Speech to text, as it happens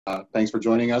Thanks for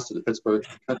joining us at the Pittsburgh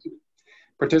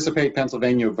Participate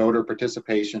Pennsylvania Voter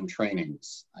Participation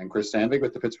Trainings. I'm Chris Sandvig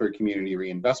with the Pittsburgh Community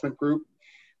Reinvestment Group.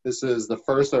 This is the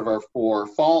first of our 4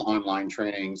 fall online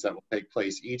trainings that will take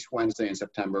place each Wednesday in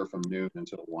September from noon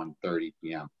until 1:30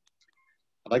 p.m.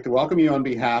 I'd like to welcome you on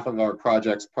behalf of our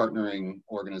project's partnering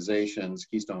organizations,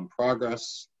 Keystone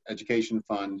Progress Education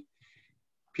Fund,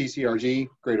 PCRG,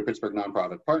 Greater Pittsburgh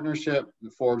Nonprofit Partnership,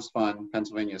 the Forbes Fund,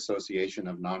 Pennsylvania Association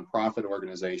of Nonprofit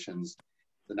Organizations,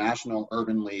 the National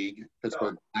Urban League,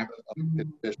 Pittsburgh Black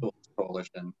Officials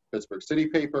Coalition, Pittsburgh City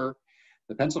Paper,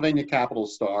 the Pennsylvania Capital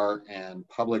Star, and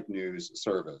Public News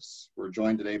Service. We're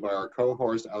joined today by our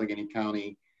co-host, Allegheny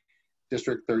County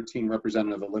District 13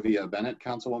 Representative Olivia Bennett.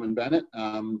 Councilwoman Bennett,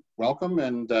 welcome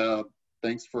and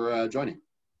thanks for joining.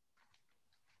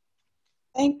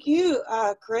 Thank you,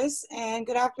 Chris, and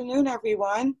good afternoon,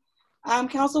 everyone. I'm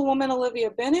Councilwoman Olivia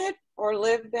Bennett, or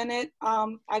Liv Bennett.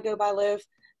 I go by Liv,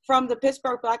 from the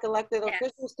Pittsburgh Black Elected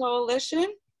Officials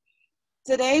Coalition.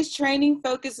 Today's training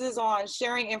focuses on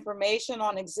sharing information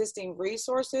on existing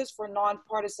resources for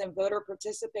nonpartisan voter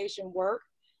participation work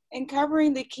and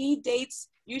covering the key dates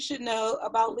you should know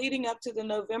about leading up to the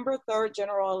November 3rd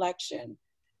general election.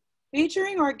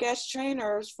 Featuring our guest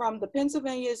trainers from the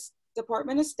Pennsylvania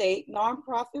Department of State,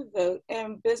 Nonprofit Vote,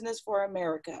 and Business for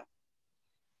America.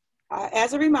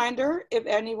 As a reminder, if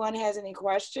anyone has any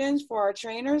questions for our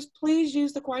trainers, please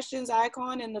use the questions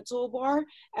icon in the toolbar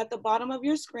at the bottom of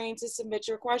your screen to submit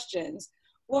your questions.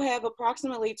 We'll have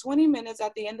approximately 20 minutes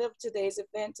at the end of today's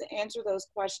event to answer those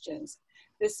questions.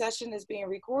 This session is being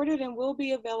recorded and will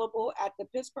be available at the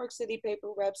Pittsburgh City Paper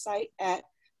website at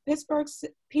Pittsburgh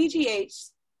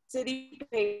PGH City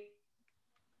Paper.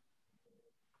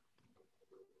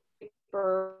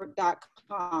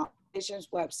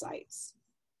 Websites.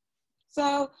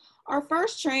 So our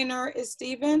first trainer is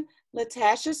Stephen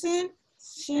Latashison.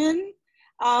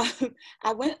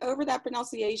 I went over that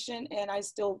pronunciation and I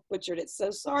still butchered it.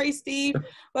 So sorry, Steve,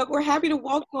 but we're happy to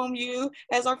welcome you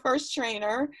as our first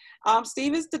trainer.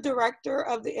 Steve is the Director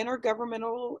of the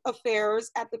Intergovernmental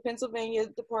Affairs at the Pennsylvania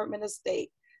Department of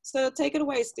State. So take it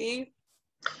away, Steve.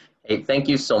 Hey, thank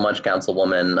you so much,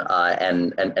 Councilwoman,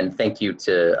 and thank you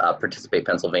to Participate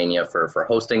Pennsylvania for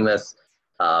hosting this.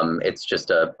 It's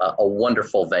just a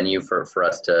wonderful venue for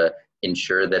us to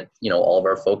ensure that all of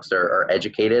our folks are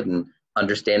educated and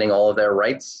understanding all of their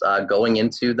rights going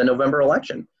into the November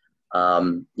election.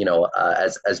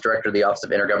 As Director of the Office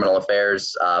of Intergovernmental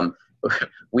Affairs,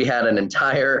 we had an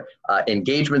entire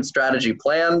engagement strategy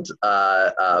planned.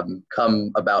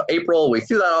 Come about April, we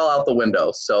threw that all out the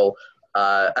window. So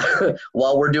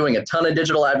while we're doing a ton of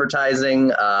digital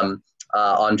advertising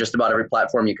on just about every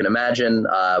platform you can imagine,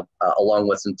 along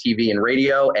with some TV and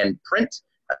radio and print,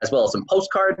 as well as some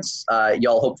postcards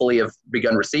y'all hopefully have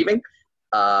begun receiving,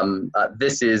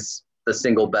 this is the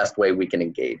single best way we can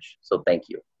engage. So thank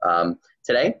you.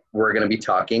 Today, we're going to be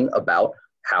talking about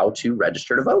how to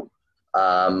register to vote.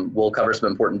 We'll cover some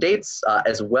important dates,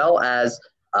 as well as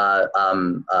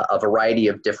a variety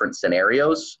of different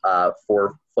scenarios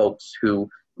for folks who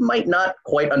might not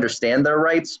quite understand their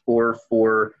rights, or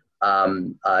for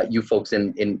you folks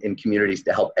in communities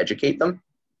to help educate them.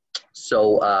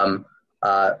 So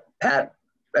Pat,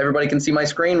 everybody can see my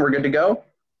screen? We're good to go?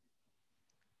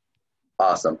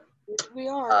 Awesome. We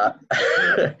are.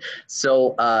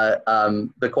 So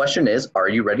the question is, are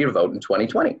you ready to vote in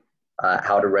 2020?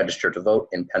 How to register to vote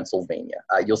in Pennsylvania.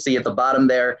 You'll see at the bottom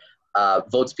there,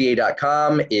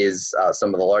 votespa.com is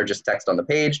some of the largest text on the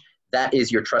page. That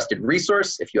is your trusted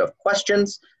resource if you have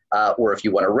questions, or if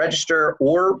you want to register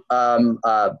or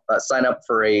sign up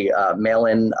for a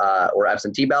mail-in or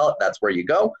absentee ballot. That's where you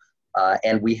go.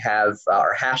 And we have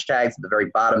our hashtags at the very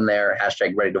bottom there,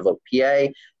 hashtag ready to vote PA,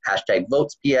 hashtag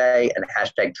votes PA, and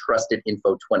hashtag trusted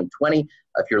info 2020.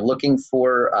 If you're looking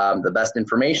for the best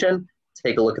information,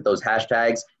 take a look at those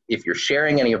hashtags. If you're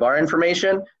sharing any of our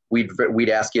information, we'd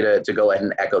ask you to go ahead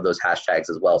and echo those hashtags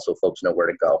as well, so folks know where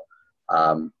to go.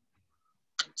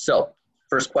 So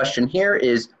first question here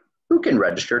is, who can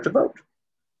register to vote?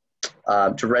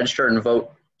 To register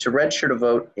to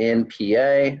vote in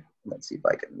PA, let's see if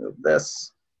I can move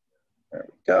this. There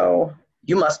we go.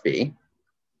 You must be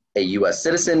a U.S.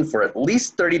 citizen for at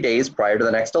least 30 days prior to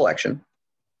the next election,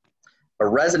 a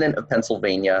resident of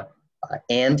Pennsylvania,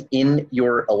 and in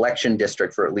your election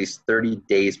district for at least 30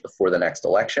 days before the next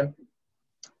election,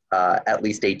 at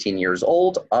least 18 years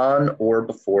old on or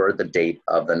before the date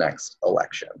of the next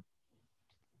election.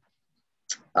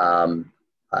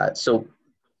 So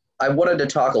I wanted to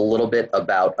talk a little bit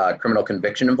about criminal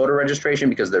conviction and voter registration,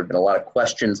 because there have been a lot of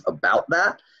questions about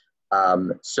that.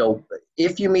 So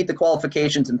if you meet the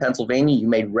qualifications in Pennsylvania, you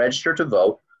may register to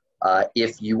vote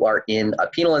if you are in a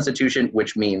penal institution,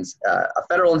 which means a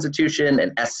federal institution,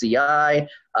 an SCI,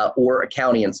 or a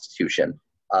county institution,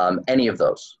 any of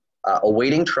those.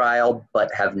 Awaiting trial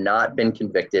but have not been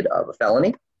convicted of a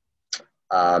felony.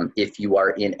 If you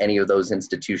are in any of those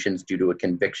institutions due to a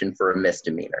conviction for a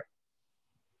misdemeanor.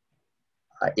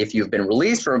 If you've been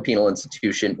released from a penal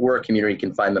institution or a community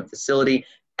confinement facility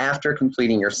after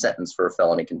completing your sentence for a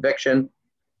felony conviction,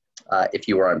 if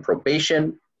you are on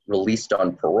probation, released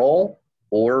on parole,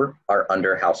 or are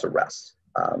under house arrest.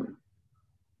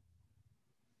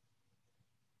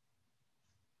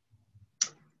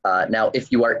 Now,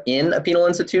 if you are in a penal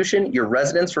institution, your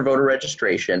residence for voter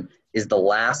registration is the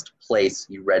last place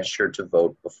you register to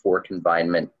vote before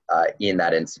confinement in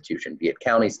that institution, be it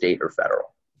county, state, or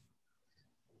federal.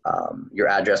 Your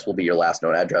address will be your last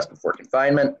known address before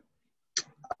confinement.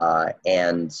 Either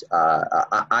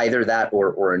that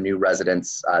or a new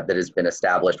residence that has been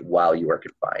established while you are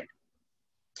confined.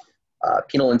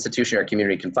 Penal institution or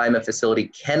community confinement facility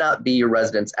cannot be your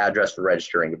residence address for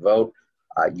registering to vote.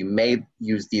 You may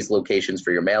use these locations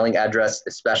for your mailing address,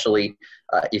 especially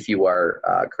if you are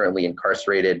currently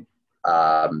incarcerated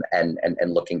and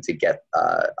looking to get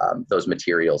those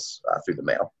materials through the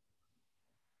mail.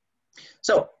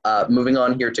 So moving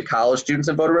on here to college students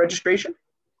and voter registration.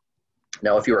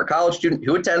 Now, if you're a college student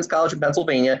who attends college in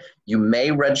Pennsylvania, you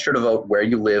may register to vote where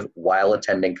you live while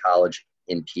attending college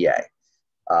in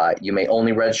PA. You may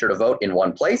only register to vote in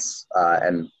one place,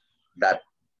 and that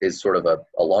is sort of a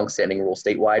long-standing rule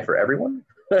statewide for everyone.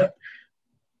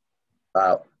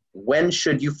 When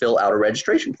should you fill out a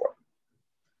registration form?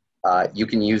 You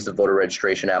can use the voter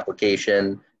registration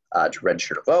application to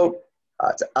register to vote,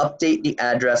 to update the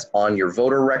address on your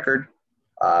voter record.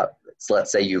 So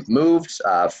let's say you've moved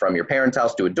from your parents'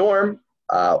 house to a dorm,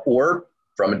 or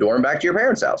from a dorm back to your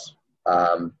parents' house.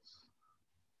 To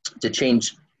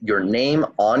change your name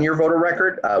on your voter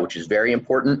record, which is very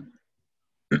important,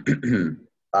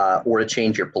 or to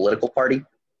change your political party.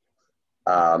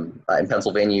 In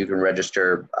Pennsylvania, you can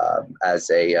register as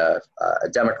a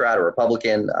Democrat or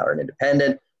Republican or an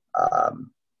independent.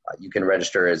 You can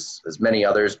register as many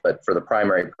others, but for the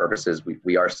primary purposes,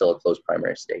 we are still a closed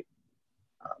primary state.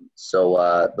 So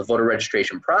the voter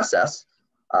registration process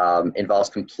involves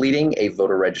completing a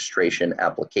voter registration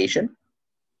application.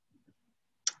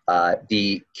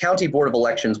 The County Board of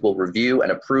Elections will review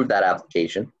and approve that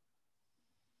application.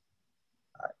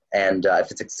 And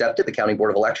if it's accepted, the County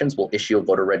Board of Elections will issue a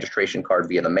voter registration card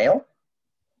via the mail.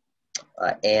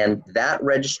 And that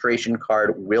registration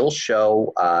card will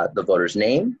show the voter's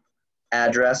name,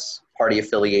 address, party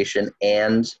affiliation,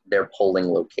 and their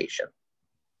polling location.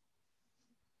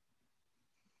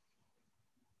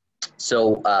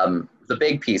 So the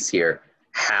big piece here,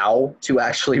 how to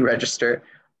actually register.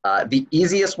 The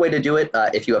easiest way to do it,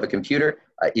 if you have a computer,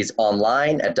 is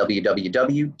online at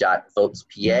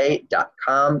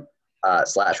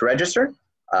www.votespa.com/register.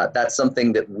 That's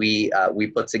something that we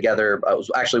put together. It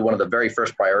was actually one of the very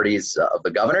first priorities of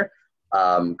the governor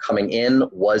coming in,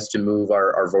 was to move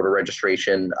our voter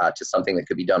registration to something that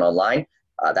could be done online.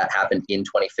 That happened in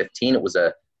 2015. It was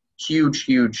a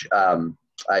huge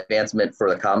advancement for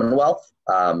the Commonwealth.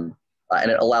 And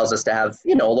it allows us to have, a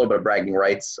little bit of bragging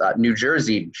rights. New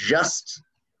Jersey just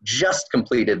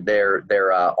completed their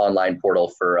online portal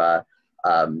for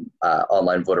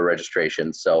online voter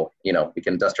registration. So, we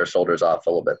can dust our shoulders off a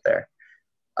little bit there.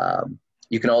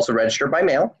 You can also register by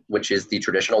mail, which is the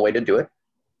traditional way to do it.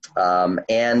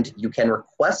 And you can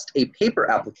request a paper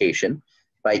application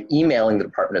by emailing the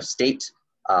Department of State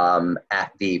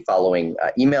at the following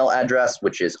email address,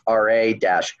 which is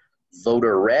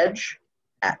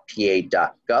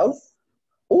ra-voterreg@pa.gov,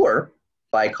 or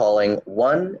by calling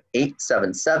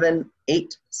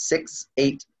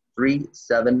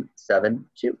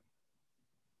 1-877-868-3772.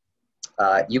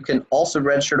 You can also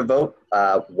register to vote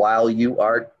while you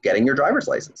are getting your driver's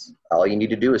license. All you need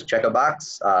to do is check a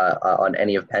box on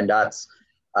any of PennDOT's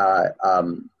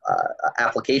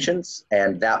applications,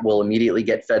 and that will immediately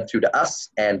get fed through to us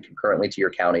and concurrently to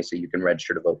your county, so you can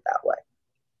register to vote that way.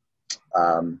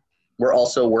 We're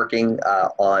also working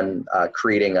on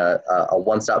creating a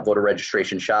one-stop voter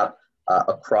registration shop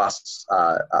across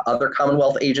other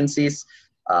Commonwealth agencies.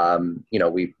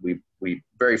 We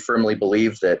very firmly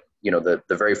believe that the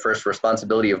very first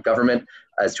responsibility of government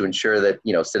is to ensure that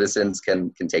citizens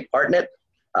can take part in it.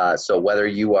 So whether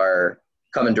you are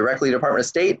coming directly to the Department of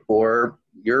State or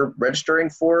you're registering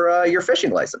for your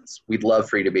fishing license, we'd love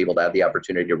for you to be able to have the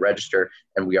opportunity to register,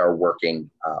 and we are working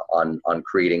on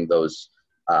creating those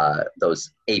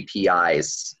those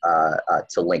APIs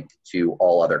to link to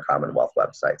all other Commonwealth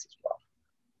websites as well.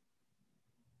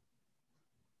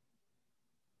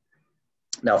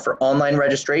 Now for online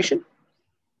registration,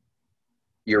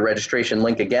 your registration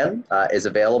link again is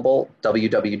available,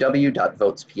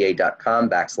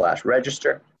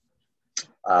 www.votespa.com/register.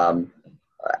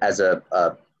 As a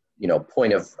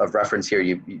point of reference here,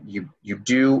 you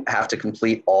do have to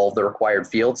complete all of the required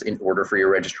fields in order for your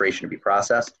registration to be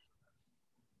processed.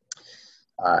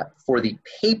 For the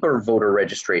paper voter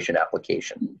registration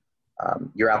application,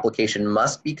 your application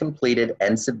must be completed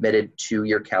and submitted to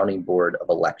your county board of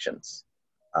elections.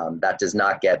 That does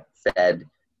not get fed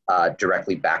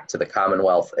directly back to the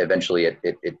Commonwealth. Eventually,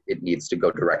 it needs to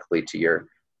go directly to your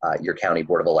county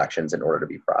board of elections in order to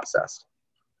be processed.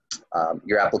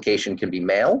 Your application can be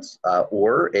mailed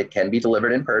or it can be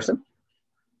delivered in person.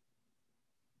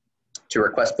 To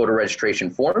request voter registration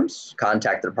forms,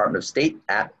 contact the Department of State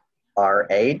at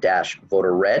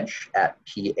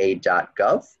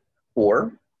ra-voterreg@pa.gov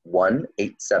or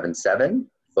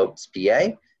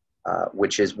 1-877-VOTES-PA,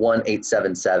 which is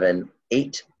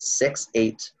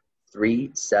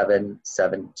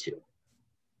 1-877-868-3772.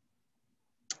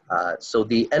 So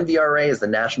the NVRA is the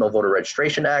National Voter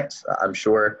Registration Act. I'm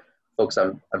sure folks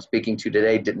I'm speaking to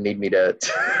today didn't need me to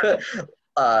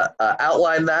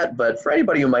outline that, but for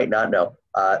anybody who might not know,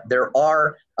 there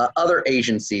are other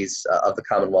agencies of the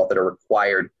Commonwealth that are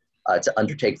required to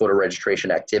undertake voter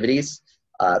registration activities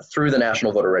through the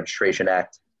National Voter Registration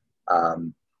Act.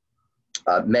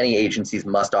 Many agencies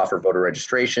must offer voter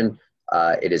registration.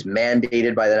 It is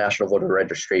mandated by the National Voter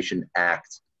Registration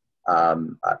Act.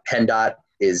 PennDOT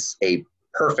is a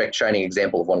perfect shining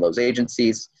example of one of those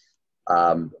agencies.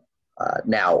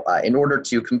 Now, in order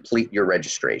to complete your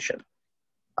registration,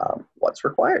 what's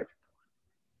required?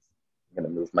 I'm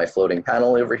going to move my floating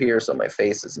panel over here so my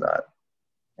face is not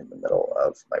in the middle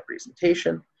of my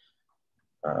presentation.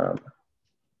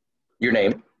 Your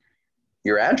name,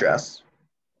 your address,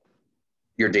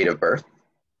 your date of birth,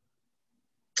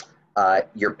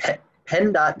 your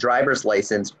PennDOT driver's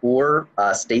license or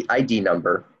state ID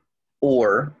number,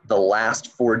 or the last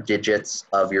 4 digits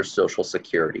of your social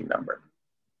security number.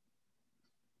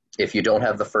 If you don't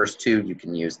have the first 2, you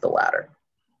can use the latter.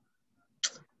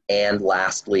 And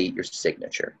lastly, your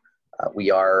signature.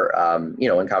 We are,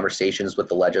 in conversations with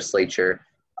the legislature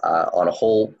on a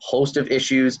whole host of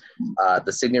issues.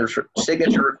 The signature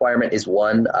requirement is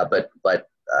one, but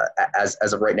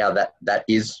as of right now, that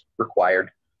is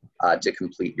required to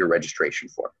complete your registration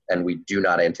form. And we do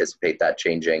not anticipate that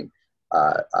changing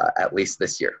at least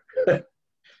this year.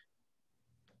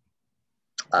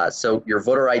 So your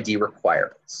voter ID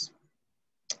requirements.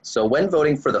 So when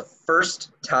voting for the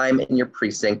first time in your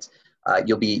precinct,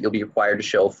 you'll be required to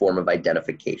show a form of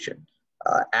identification.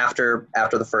 After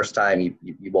the first time,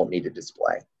 you won't need to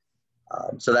display.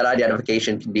 So that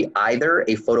identification can be either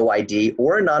a photo ID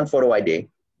or a non-photo ID.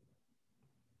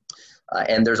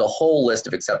 And there's a whole list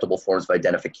of acceptable forms of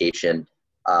identification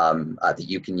that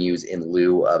you can use in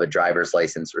lieu of a driver's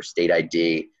license or state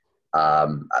ID.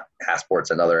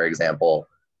 Passport's another example.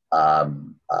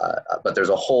 But there's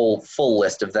a whole full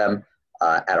list of them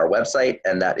at our website,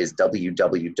 and that is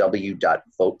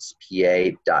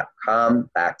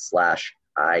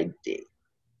www.votespa.com/ID.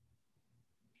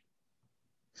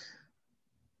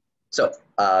 So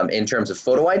in terms of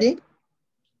photo ID,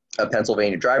 a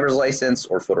Pennsylvania driver's license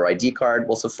or photo ID card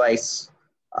will suffice.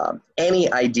 Any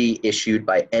ID issued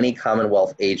by any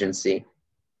Commonwealth agency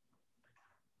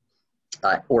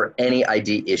or any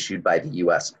ID issued by the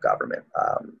U.S. government.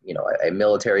 A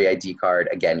military ID card,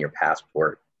 again, your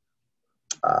passport.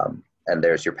 And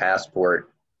there's your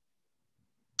passport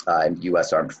and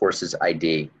U.S. Armed Forces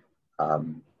ID,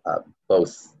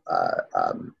 both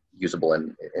usable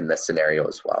in this scenario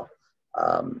as well.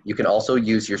 You can also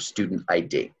use your student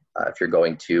ID if you're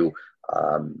going to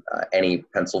any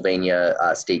Pennsylvania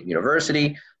State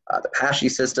University, the PASHE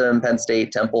system, Penn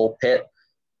State, Temple, Pitt,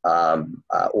 or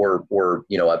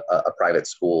a private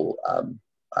school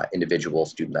individual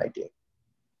student ID,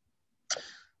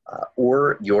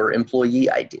 or your employee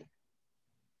ID.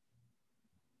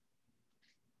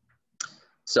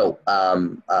 So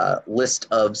list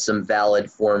of some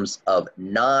valid forms of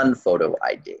non-photo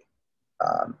ID.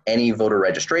 Any voter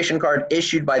registration card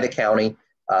issued by the county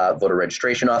voter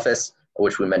registration office,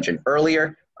 which we mentioned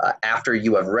earlier. After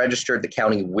you have registered, the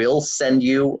county will send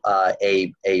you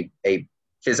a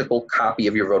physical copy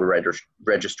of your voter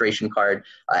registration card,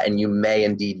 and you may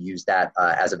indeed use that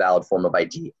as a valid form of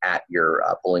ID at your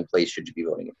polling place should you be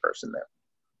voting in person there.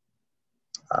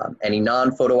 Any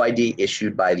non-photo ID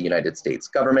issued by the United States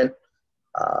government,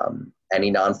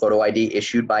 any non-photo ID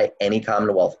issued by any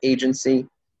Commonwealth agency.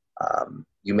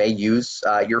 You may use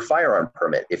your firearm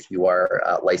permit if you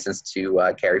are licensed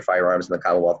to carry firearms in the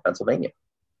Commonwealth of Pennsylvania.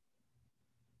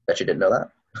 Bet you didn't know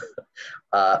that.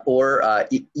 Or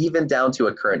even down to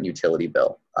a current utility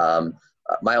bill.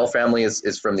 My whole family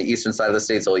is from the eastern side of the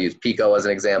state, so I'll use PICO as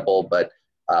an example, but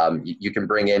you can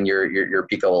bring in your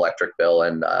PICO electric bill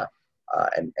and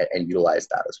utilize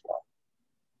that as well.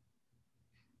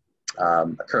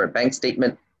 A current bank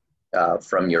statement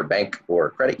from your bank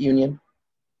or credit union,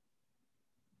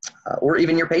 or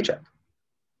even your paycheck.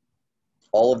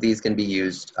 All of these can be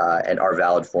used and are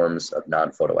valid forms of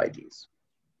non-photo IDs.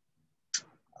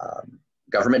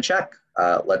 Government check.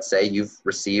 Let's say you've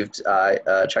received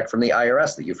a check from the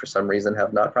IRS that you for some reason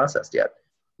have not processed yet.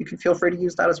 You can feel free to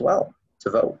use that as well to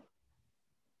vote.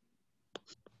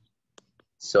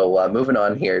 So moving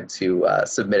on here to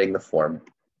submitting the form.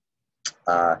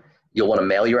 You'll want to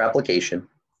mail your application.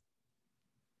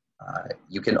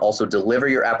 You can also deliver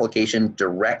your application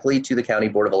directly to the County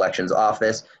Board of Elections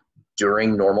office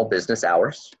during normal business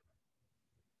hours.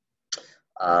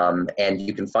 And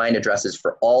you can find addresses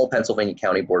for all Pennsylvania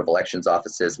County Board of Elections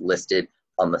offices listed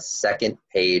on the second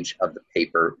page of the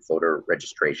paper voter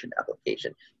registration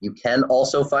application. You can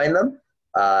also find them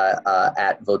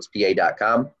at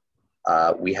votespa.com.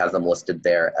 We have them listed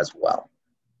there as well.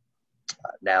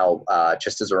 Now,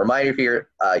 just as a reminder here,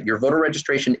 your voter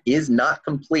registration is not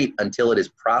complete until it is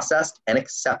processed and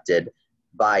accepted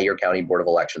by your County Board of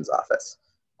Elections office,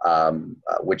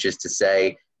 which is to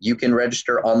say, you can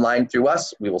register online through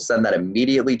us. We will send that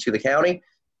immediately to the county,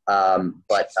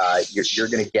 but you're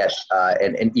going to get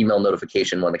an email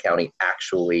notification when the county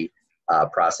actually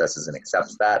processes and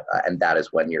accepts that, and that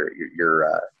is when your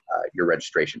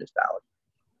registration is valid.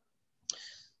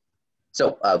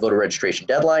 So, voter registration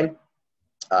deadline.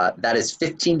 That is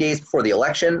 15 days before the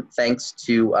election, thanks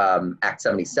to Act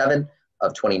 77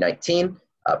 of 2019.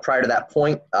 Prior to that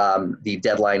point, the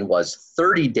deadline was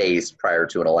 30 days prior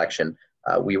to an election.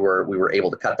 We were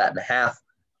able to cut that in half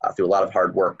through a lot of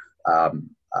hard work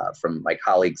from my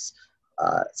colleagues,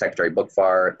 Secretary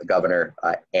Bookfar, the governor,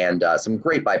 and some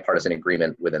great bipartisan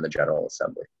agreement within the General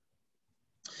Assembly.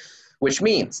 Which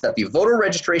means that the voter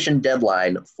registration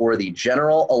deadline for the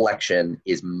general election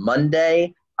is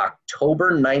Monday,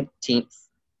 October 19th,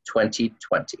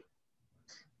 2020.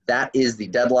 That is the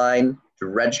deadline to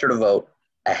register to vote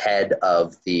ahead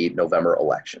of the November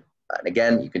election. And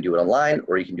again, you can do it online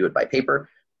or you can do it by paper.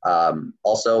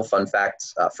 Also, fun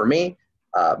fact for me,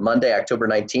 Monday, October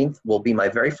 19th will be my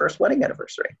very first wedding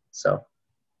anniversary. So,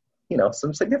 you know,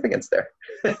 some significance there.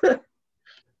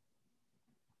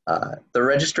 The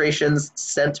registrations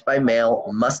sent by mail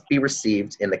must be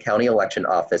received in the county election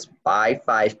office by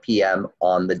 5 p.m.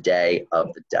 on the day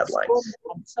of the deadline.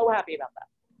 I'm so happy about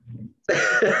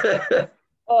that.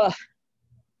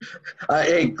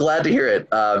 Hey, glad to hear it.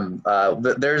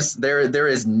 There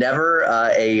is never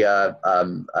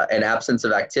an absence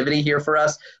of activity here for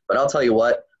us, but I'll tell you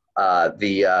what,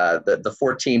 the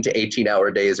 14 to 18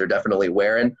 hour days are definitely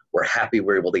wearing. We're happy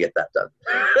we're able to get that done.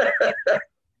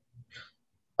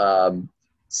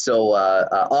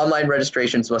 Online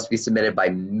registrations must be submitted by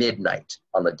midnight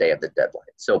on the day of the deadline.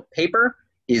 So paper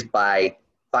is by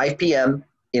 5 p.m.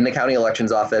 in the county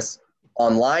elections office.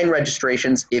 Online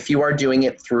registrations, if you are doing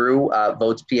it through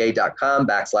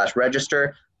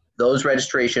votespa.com/register, those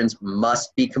registrations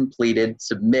must be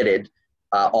submitted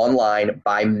online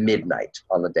by midnight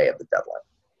on the day of the deadline.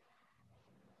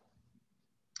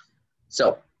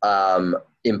 So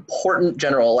important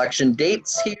general election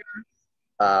dates here.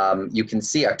 You can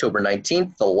see October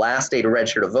 19th, the last day to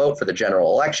register to vote for the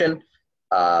general election.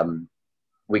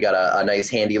 We got a nice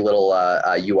handy little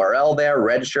URL there,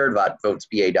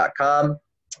 registered.votespa.com,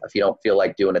 if you don't feel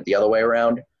like doing it the other way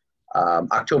around.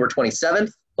 October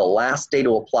 27th, the last day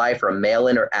to apply for a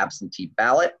mail-in or absentee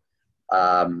ballot.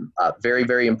 Very,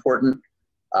 very important.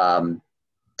 And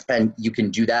you can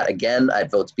do that again at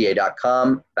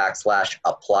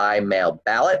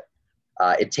votespa.com/apply-mail-ballot.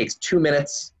 It takes 2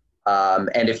 minutes.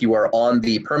 And if you are on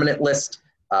the permanent list,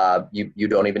 you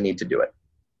don't even need to do it.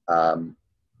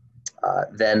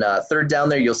 Then third down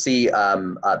there, you'll see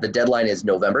the deadline is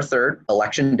November 3rd,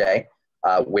 Election Day,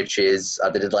 which is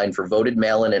the deadline for voted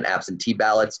mail-in and absentee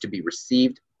ballots to be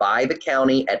received by the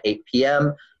county at 8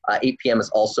 p.m. 8 p.m. is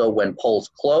also when polls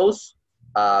close,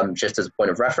 just as a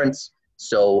point of reference.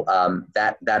 So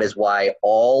that is why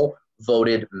all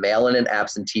voted mail-in and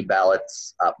absentee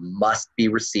ballots must be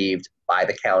received by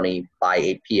the county by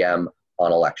 8 p.m.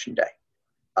 on Election Day.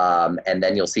 And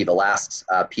then you'll see the last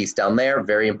piece down there,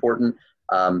 very important.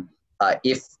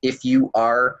 If you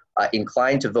are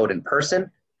inclined to vote in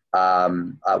person,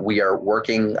 We are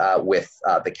working with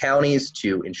the counties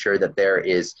to ensure that there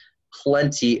is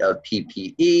plenty of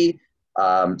PPE,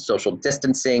 social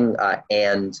distancing,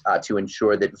 and to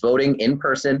ensure that voting in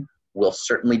person will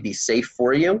certainly be safe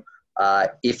for you.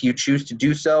 If you choose to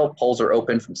do so, polls are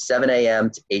open from 7 a.m.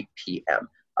 to 8 p.m.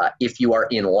 If you are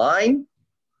in line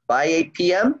by 8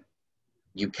 p.m.,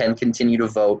 you can continue to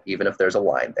vote even if there's a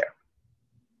line there.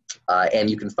 And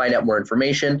you can find out more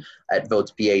information at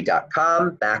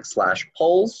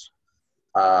votespa.com/polls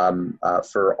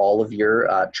for all of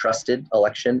your trusted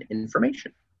election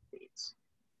information needs.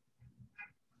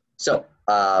 So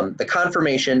the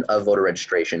confirmation of voter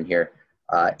registration here.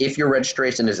 If your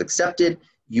registration is accepted,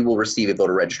 you will receive a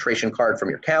voter registration card from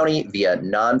your county via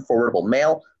non-forwardable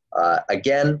mail.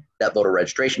 Again, that voter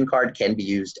registration card can be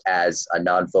used as a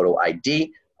non-photo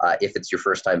ID if it's your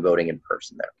first time voting in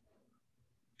person there.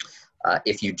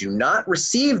 If you do not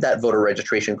receive that voter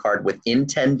registration card within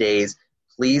 10 days,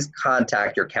 please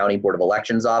contact your County Board of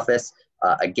Elections office.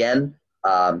 Again,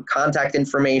 contact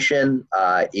information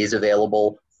is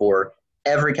available for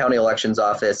every county elections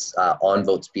office on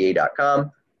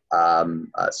votespa.com.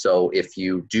 So if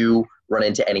you do run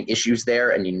into any issues there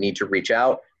and you need to reach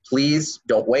out, please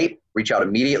don't wait, reach out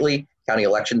immediately. County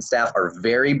election staff are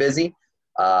very busy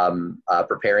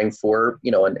preparing for,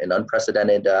 an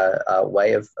unprecedented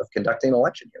way of conducting an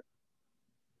election here.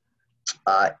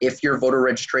 If your voter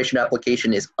registration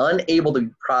application is unable to be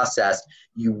processed,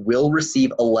 you will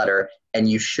receive a letter, and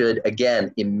you should,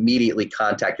 again, immediately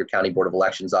contact your County Board of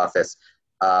Elections office,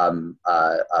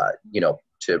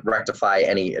 to rectify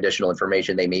any additional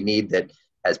information they may need that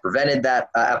has prevented that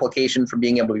application from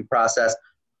being able to be processed,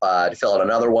 to fill out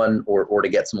another one, or to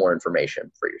get some more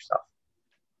information for yourself.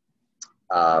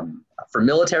 For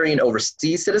military and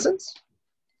overseas citizens,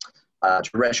 to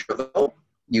register to vote,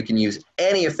 you can use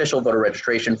any official voter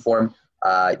registration form.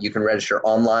 You can register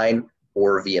online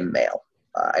or via mail.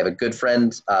 I have a good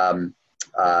friend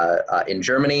in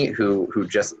Germany who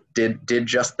just did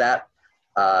just that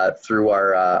through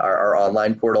our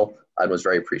online portal and was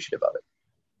very appreciative of it.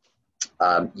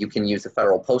 You can use the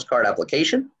federal postcard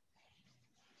application.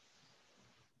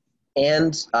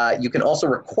 And you can also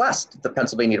request the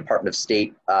Pennsylvania Department of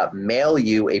State mail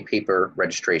you a paper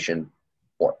registration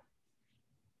form.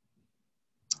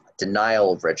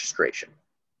 Denial of registration.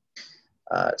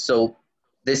 So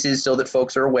this is so that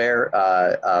folks are aware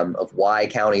of why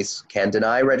counties can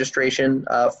deny registration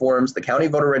forms. The County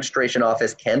Voter Registration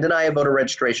Office can deny a voter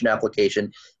registration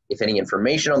application if any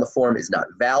information on the form is not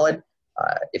valid,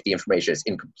 if the information is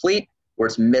incomplete or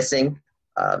it's missing.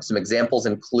 Some examples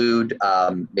include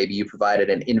maybe you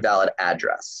provided an invalid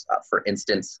address. For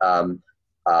instance,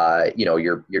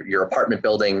 your apartment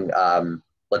building,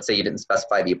 let's say you didn't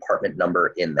specify the apartment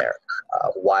number in there.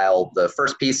 While the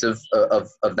first piece of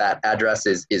that address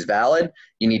is valid,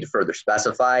 you need to further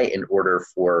specify in order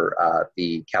for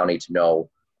the county to know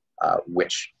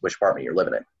which apartment you're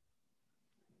living in.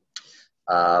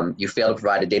 You fail to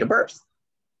provide a date of birth.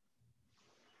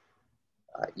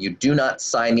 You do not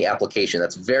sign the application.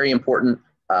 That's very important.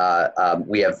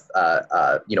 We have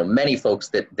many folks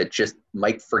that just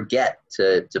might forget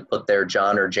to put their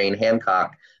John or Jane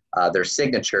Hancock, their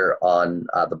signature on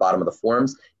the bottom of the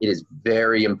forms. It is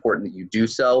very important that you do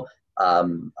so.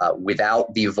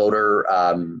 Without the voter,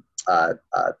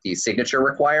 the signature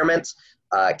requirements,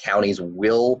 counties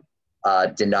will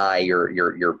deny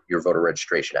your voter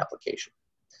registration application.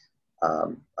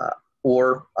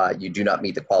 Or you do not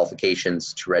meet the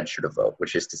qualifications to register to vote,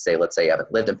 which is to say, let's say you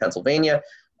haven't lived in Pennsylvania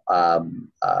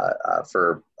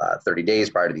for 30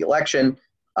 days prior to the election,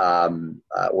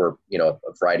 or a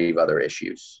variety of other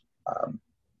issues.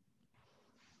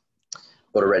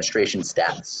 Voter registration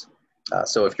status.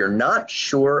 So if you're not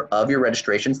sure of your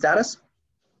registration status,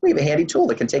 we have a handy tool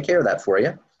that can take care of that for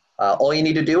you. All you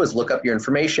need to do is look up your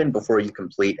information before you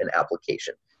complete an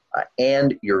application.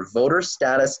 And your voter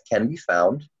status can be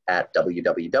found at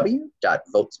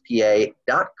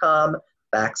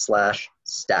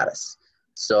www.votespa.com/status.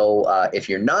 So if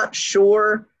you're not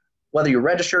sure whether you're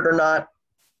registered or not,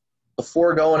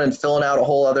 before going and filling out a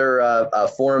whole other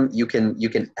form, you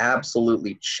can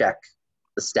absolutely check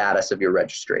the status of your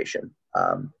registration.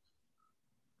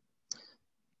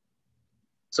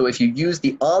 So if you use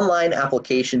the online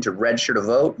application to register to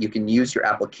vote, you can use your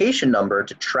application number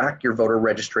to track your voter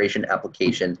registration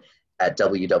application at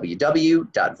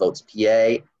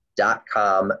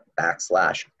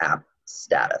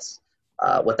www.votespa.com/app-status.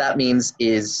 What that means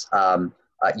is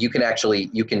you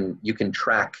can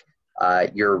track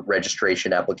your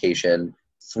registration application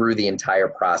through the entire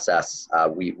process.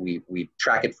 We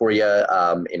track it for you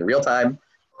in real time.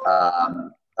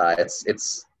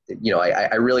 It's you know,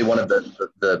 I really wanted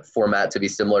the format to be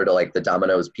similar to like the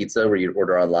Domino's pizza where you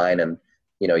order online and,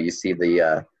 you know, you see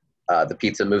the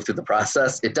pizza move through the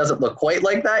process. It doesn't look quite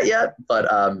like that yet, but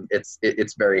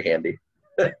it's very handy.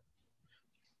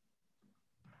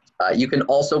 You can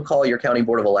also call your County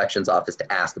Board of Elections office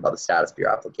to ask about the status of your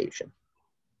application.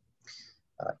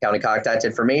 County contact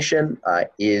information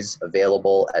is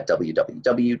available at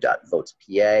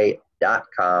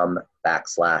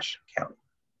www.votespa.com/county.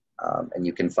 And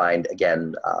you can find,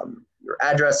 again, your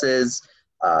addresses,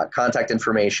 contact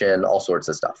information, all sorts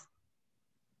of stuff.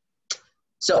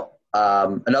 So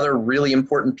another really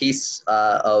important piece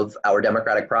of our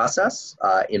democratic process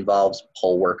involves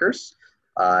poll workers.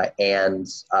 And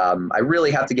I really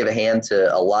have to give a hand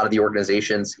to a lot of the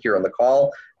organizations here on the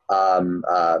call,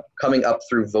 coming up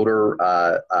through Voter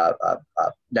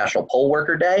National Poll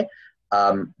Worker Day.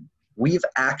 We've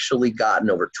actually gotten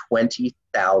over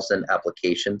 20,000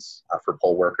 applications for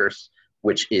poll workers,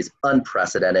 which is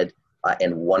unprecedented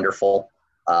and wonderful.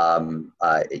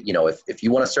 You know, if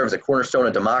you want to serve as a cornerstone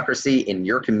of democracy in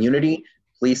your community,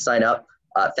 please sign up.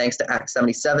 Thanks to Act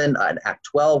 77 and Act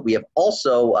 12, we have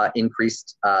also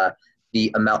increased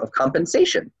the amount of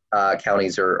compensation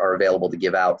counties are available to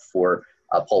give out for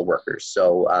poll workers.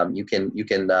 So you can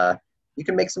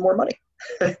make some more money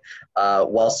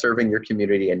while serving your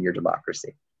community and your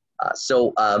democracy.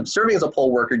 So serving as a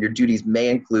poll worker, your duties may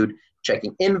include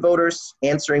checking in voters,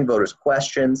 answering voters'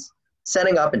 questions,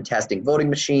 setting up and testing voting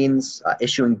machines,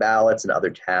 issuing ballots and other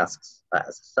tasks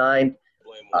as assigned,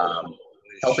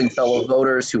 helping fellow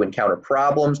voters who encounter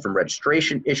problems from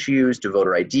registration issues to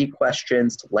voter ID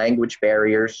questions to language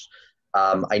barriers.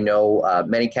 I know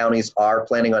many counties are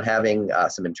planning on having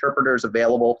some interpreters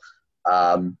available.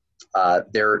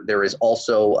 There is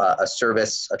also a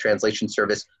translation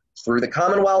service through the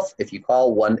Commonwealth. If you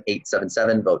call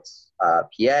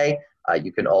 1-877-VOTES-PA,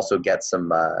 you can also get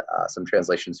some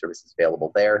translation services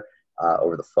available there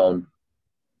over the phone.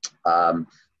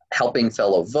 Helping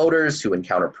fellow voters who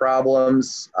encounter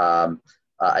problems,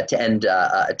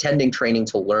 attending training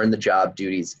to learn the job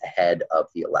duties ahead of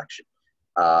the election.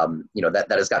 You know,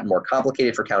 that has gotten more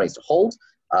complicated for counties to hold,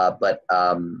 but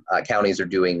counties are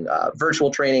doing virtual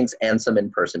trainings and some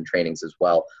in-person trainings as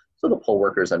well, so the poll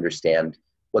workers understand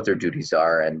what their duties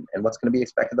are and what's going to be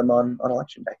expected of them on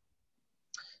election day.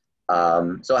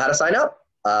 So how to sign up?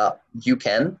 You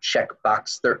can check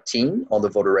box 13 on the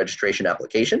voter registration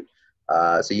application.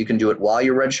 So you can do it while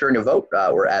you're registering to vote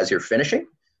or as you're finishing.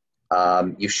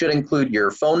 You should include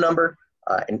your phone number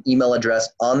and email address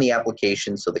on the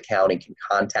application so the county can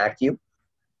contact you.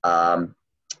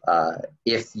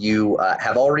 If you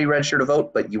have already registered to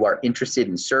vote, but you are interested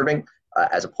in serving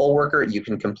as a poll worker, you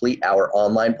can complete our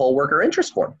online poll worker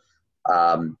interest form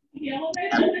at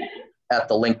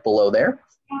the link below there.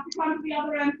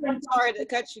 Sorry to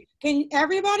cut you. Can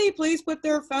everybody please put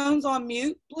their phones on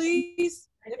mute, please?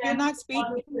 If you're not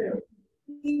speaking,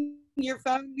 your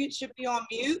phone should be on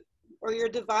mute, or your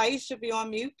device should be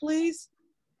on mute, please.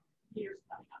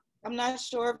 I'm not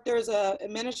sure if there's an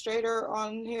administrator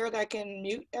on here that can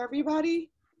mute everybody.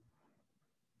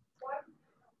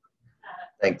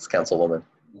 Thanks, Councilwoman.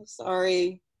 I'm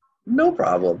sorry. No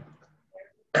problem.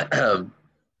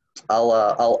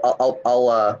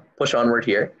 I'll push onward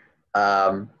here.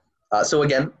 So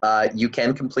again, you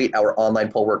can complete our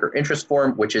online poll worker interest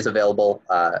form, which is available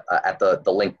at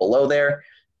the link below there.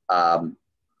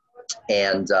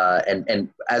 And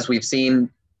as we've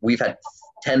seen, we've had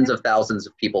tens of thousands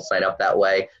of people sign up that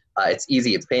way. It's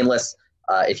easy, it's painless.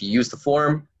 If you use the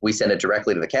form, we send it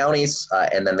directly to the counties,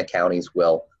 and then the counties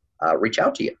will reach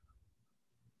out to you.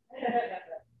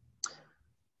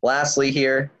 Lastly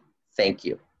here, thank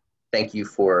you. Thank you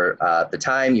for the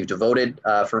time you've devoted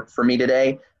for me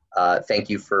today. Thank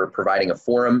you for providing a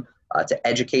forum to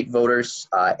educate voters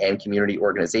and community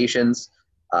organizations.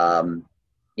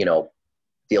 You know,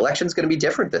 the election's going to be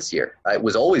different this year. It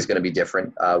was always going to be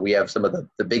different. We have some of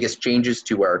the biggest changes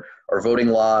to our voting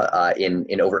law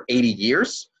in over 80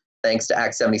 years, thanks to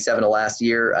Act 77 of last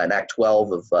year and Act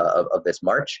 12 of this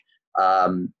March.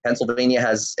 Pennsylvania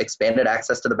has expanded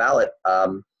access to the ballot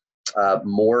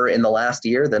more in the last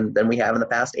year than we have in the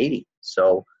past 80.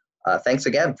 So thanks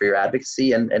again for your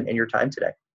advocacy and your time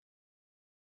today.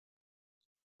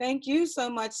 Thank you so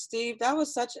much, Steve. That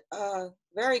was such a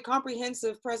very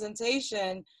comprehensive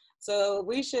presentation. So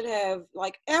we should have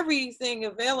like everything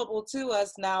available to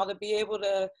us now to be able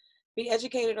to be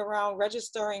educated around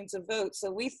registering to vote.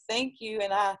 So we thank you.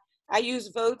 And I use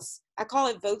Votes, I call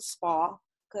it Vote Spa,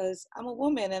 because I'm a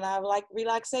woman and I like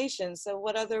relaxation. So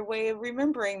what other way of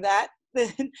remembering that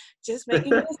than just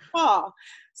making a spa?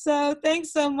 So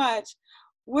thanks so much.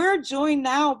 We're joined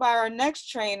now by our next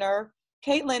trainer,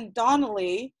 Caitlin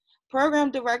Donnelly,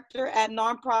 Program Director at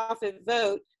Nonprofit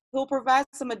Vote, who will provide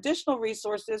some additional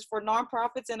resources for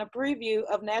nonprofits and a preview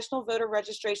of National Voter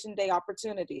Registration Day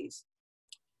opportunities.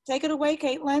 Take it away,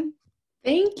 Caitlin.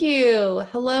 Thank you.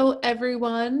 Hello,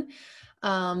 everyone.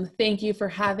 Thank you for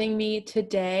having me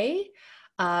today.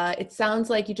 It sounds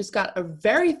like you just got a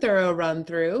very thorough run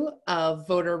through of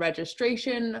voter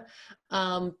registration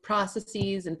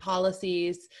processes and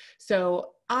policies.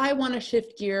 So I want to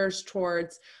shift gears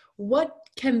towards what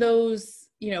can those,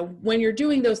 when you're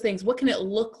doing those things, what can it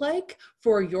look like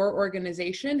for your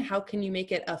organization? How can you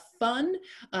make it a fun,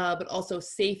 but also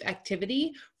safe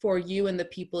activity for you and the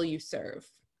people you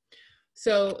serve?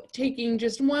 So taking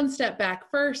just one step back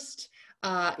first,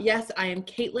 yes, I am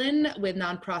Caitlin with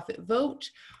Nonprofit Vote.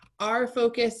 Our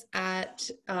focus at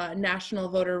National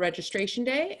Voter Registration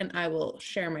Day, and I will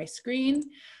share my screen,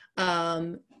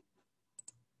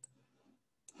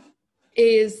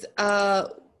 is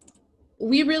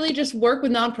we really just work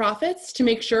with nonprofits to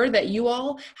make sure that you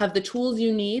all have the tools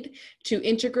you need to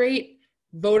integrate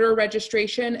voter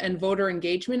registration and voter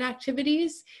engagement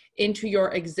activities into your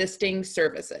existing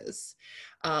services.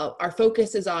 Our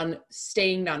focus is on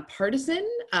staying nonpartisan.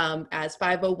 As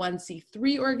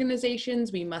 501c3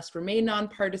 organizations, we must remain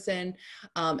nonpartisan.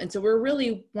 And so we're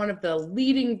really one of the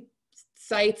leading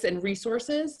sites and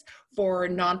resources for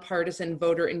nonpartisan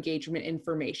voter engagement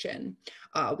information.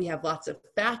 We have lots of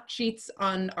fact sheets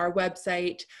on our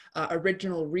website,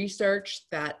 original research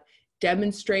that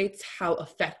demonstrates how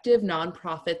effective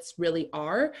nonprofits really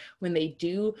are when they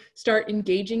do start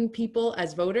engaging people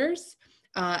as voters,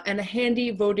 and a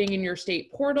handy voting in your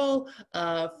state portal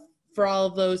for all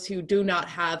of those who do not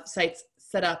have sites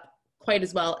set up quite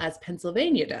as well as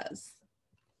Pennsylvania does.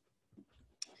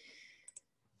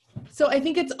 So I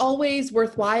think it's always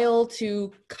worthwhile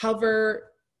to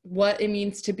cover what it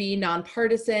means to be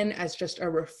nonpartisan as just a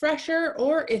refresher,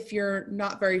 or if you're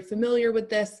not very familiar with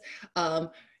this,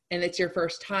 and it's your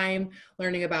first time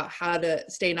learning about how to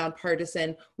stay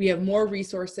nonpartisan, we have more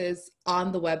resources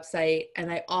on the website, and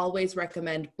I always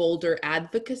recommend Boulder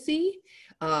Advocacy,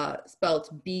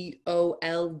 spelled B-O-L-D-E-R,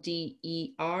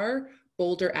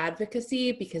 Boulder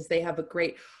Advocacy, because they have a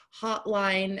great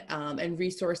hotline and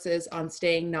resources on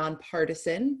staying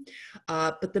nonpartisan.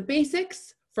 But the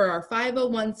basics for our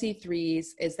 501c3s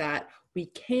is that we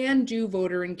can do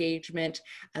voter engagement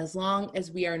as long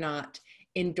as we are not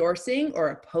endorsing or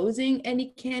opposing any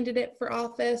candidate for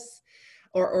office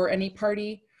or any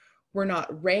party. We're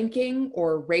not ranking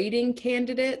or rating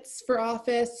candidates for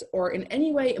office or in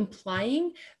any way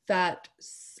implying that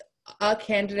a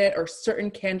candidate or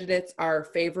certain candidates are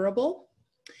favorable.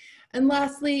 And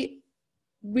lastly,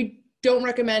 we don't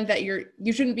recommend that you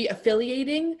shouldn't be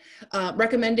affiliating,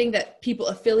 recommending that people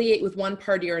affiliate with one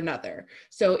party or another.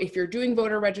 So if you're doing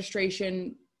voter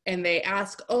registration and they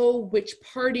ask, oh, which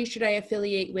party should I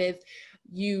affiliate with?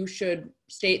 You should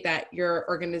state that your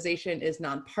organization is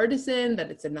nonpartisan, that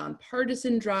it's a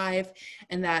nonpartisan drive,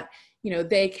 and that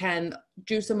they can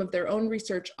do some of their own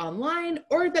research online,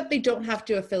 or that they don't have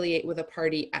to affiliate with a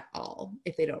party at all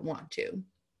if they don't want to.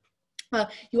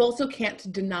 You also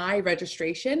can't deny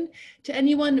registration to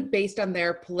anyone based on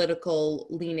their political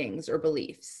leanings or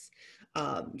beliefs.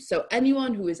 So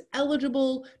anyone who is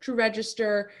eligible to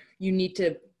register, you need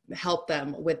to help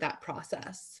them with that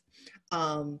process.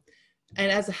 And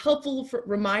as a helpful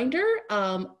reminder,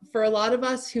 for a lot of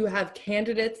us who have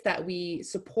candidates that we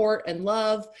support and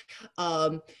love,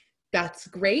 that's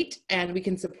great, and we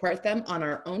can support them on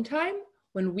our own time.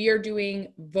 When we are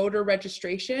doing voter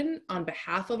registration on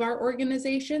behalf of our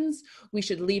organizations, we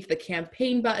should leave the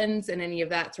campaign buttons and any of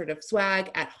that sort of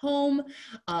swag at home,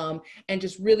 and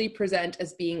just really present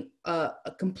as being a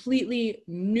completely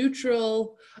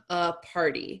neutral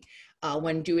party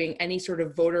when doing any sort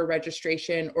of voter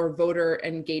registration or voter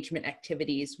engagement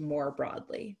activities more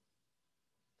broadly.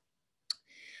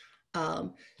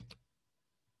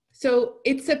 So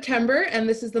it's September, and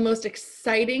this is the most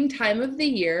exciting time of the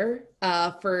year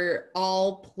for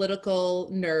all political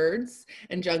nerds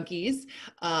and junkies,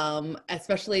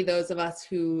 especially those of us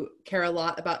who care a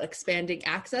lot about expanding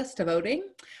access to voting.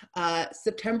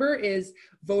 September is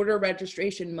Voter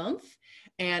Registration Month,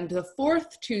 and the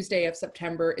fourth Tuesday of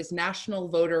September is National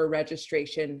Voter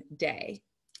Registration Day.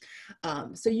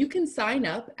 So you can sign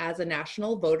up as a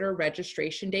National Voter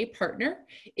Registration Day partner.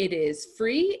 It is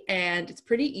free and it's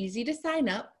pretty easy to sign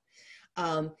up.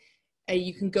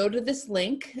 You can go to this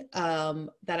link that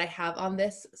I have on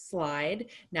this slide,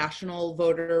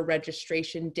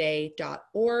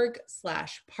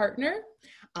 nationalvoterregistrationday.org/partner.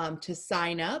 to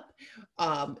sign up.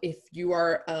 If you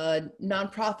are a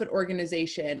nonprofit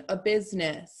organization, a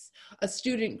business, a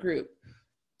student group,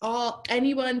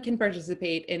 anyone can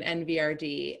participate in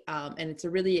NVRD, and it's a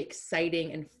really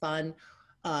exciting and fun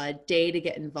day to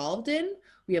get involved in.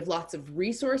 We have lots of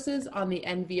resources on the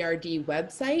NVRD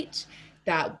website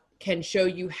that can show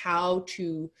you how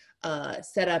to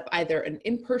set up either an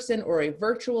in-person or a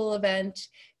virtual event.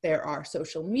 There are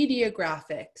social media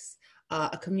graphics,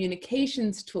 a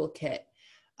communications toolkit,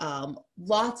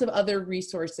 lots of other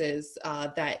resources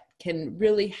that can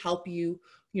really help you,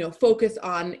 focus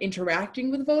on interacting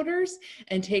with voters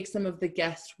and take some of the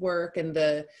guesswork and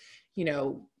the,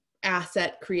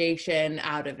 asset creation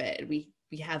out of it. We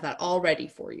have that all ready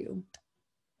for you.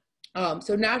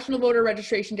 So National Voter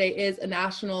Registration Day is a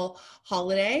national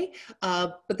holiday,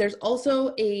 but there's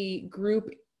also a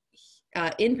group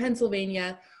in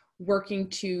Pennsylvania working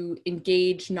to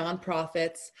engage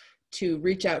nonprofits to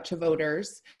reach out to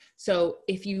voters. So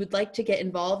if you would like to get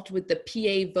involved with the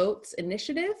PA Votes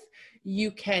initiative,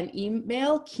 you can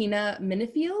email Kina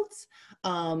Minifields.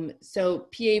 So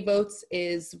PA Votes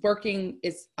is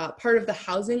part of the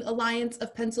Housing Alliance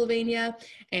of Pennsylvania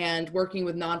and working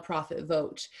with Nonprofit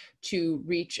Vote to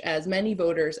reach as many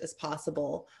voters as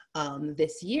possible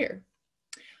this year.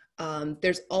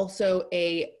 There's also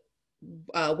a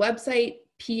website,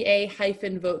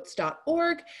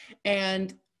 pa-votes.org,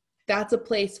 and that's a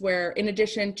place where, in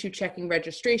addition to checking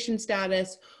registration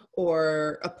status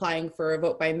or applying for a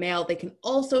vote by mail, they can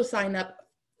also sign up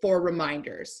for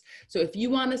reminders. So if you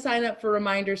want to sign up for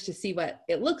reminders to see what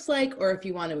it looks like, or if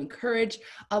you want to encourage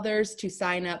others to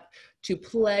sign up to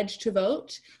pledge to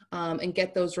vote and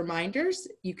get those reminders,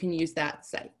 you can use that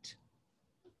site.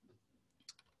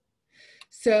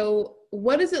 So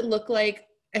what does it look like,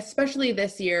 especially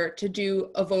this year, to do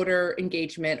a voter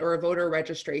engagement or a voter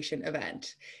registration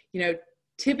event?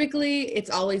 Typically it's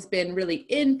always been really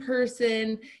in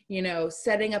person,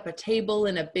 setting up a table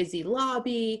in a busy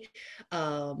lobby,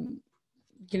 holding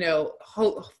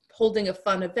a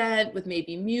fun event with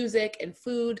maybe music and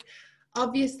food.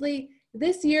 Obviously,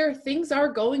 this year things are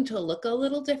going to look a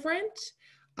little different.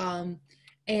 And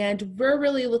we're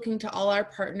really looking to all our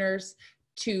partners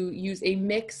to use a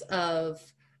mix of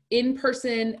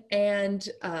in-person and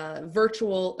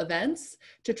virtual events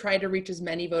to try to reach as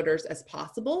many voters as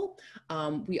possible.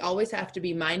 We always have to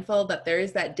be mindful that there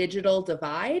is that digital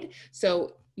divide.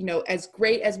 So, as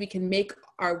great as we can make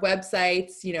our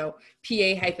websites,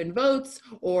 PA-Votes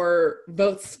or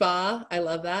Vote Spa, I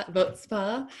love that, Vote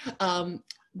Spa.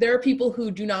 There are people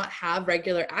who do not have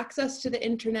regular access to the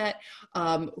internet,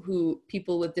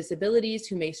 people with disabilities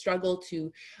who may struggle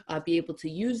to be able to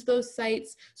use those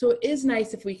sites. So it is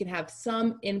nice if we can have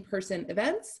some in-person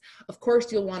events. Of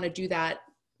course, you'll want to do that,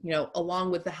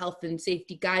 along with the health and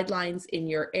safety guidelines in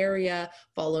your area,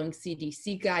 following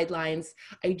CDC guidelines,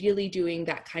 ideally doing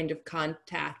that kind of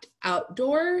contact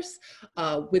outdoors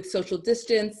with social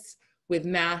distance, with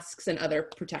masks and other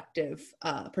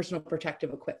personal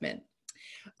protective equipment.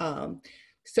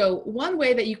 So one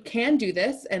way that you can do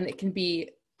this, and it can be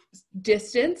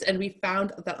distance, and we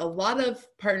found that a lot of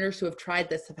partners who have tried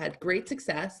this have had great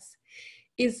success,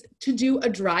 is to do a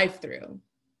drive-through.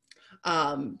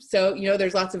 So,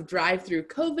 there's lots of drive-through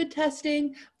COVID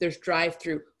testing, there's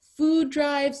drive-through food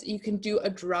drives, you can do a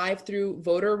drive-through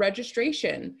voter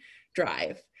registration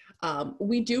drive.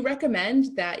 We do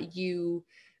recommend that you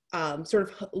sort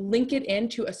of link it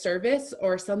into a service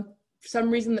or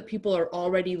some reason that people are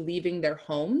already leaving their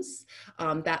homes.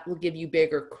 That will give you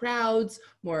bigger crowds,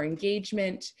 more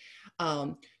engagement.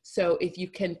 So if you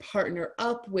can partner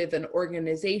up with an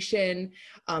organization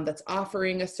that's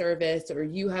offering a service, or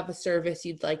you have a service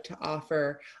you'd like to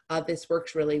offer, this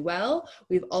works really well.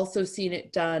 We've also seen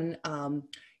it done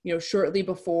shortly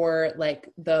before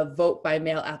the vote by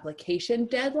mail application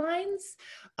deadlines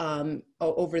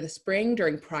over the spring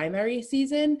during primary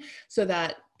season, so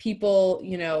that people,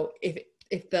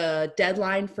 if the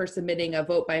deadline for submitting a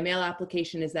vote by mail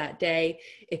application is that day,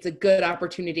 it's a good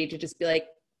opportunity to just be like,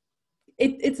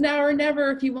 it's now or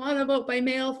never. If you want to vote by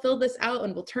mail, fill this out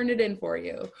and we'll turn it in for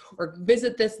you, or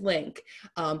visit this link.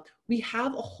 We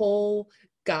have a whole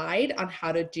guide on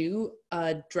how to do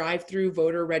a drive-through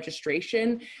voter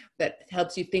registration that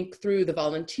helps you think through the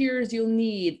volunteers you'll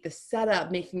need, the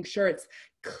setup, making sure it's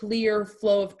clear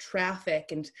flow of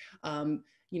traffic and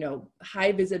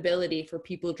high visibility for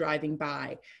people driving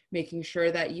by, making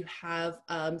sure that you have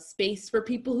space for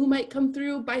people who might come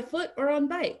through by foot or on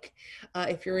bike,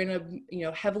 if you're in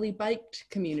a heavily biked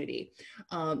community.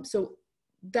 So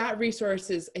that resource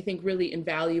is, I think, really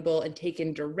invaluable and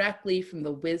taken directly from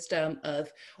the wisdom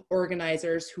of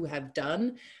organizers who have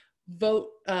done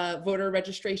voter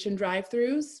registration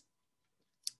drive-throughs.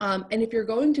 And if you're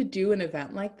going to do an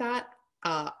event like that,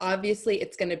 obviously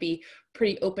it's going to be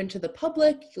pretty open to the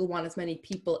public. You'll want as many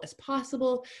people as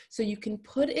possible. So you can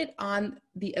put it on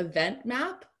the event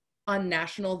map on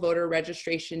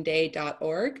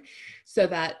nationalvoterregistrationday.org so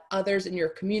that others in your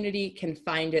community can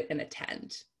find it and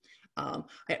attend.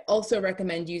 I also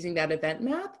recommend using that event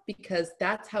map because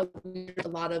that's how a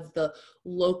lot of the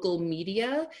local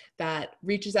media that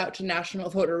reaches out to National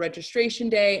Voter Registration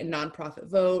Day and Nonprofit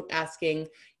Vote asking,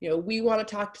 we want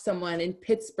to talk to someone in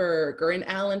Pittsburgh or in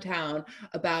Allentown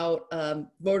about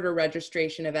voter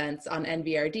registration events on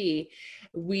NVRD.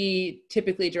 We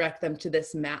typically direct them to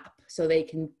this map so they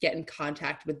can get in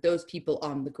contact with those people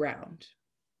on the ground.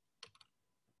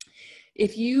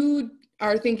 If you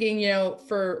are thinking,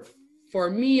 for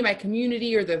me, my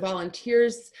community, or the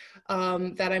volunteers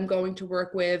that I'm going to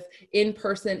work with, in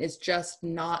person is just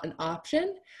not an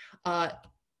option, I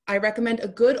recommend a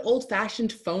good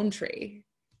old-fashioned phone tree.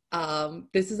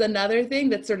 This is another thing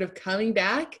that's sort of coming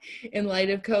back in light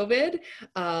of COVID.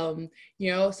 Some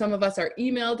of us are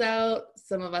emailed out,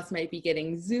 some of us might be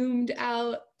getting Zoomed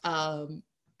out,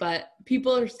 but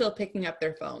people are still picking up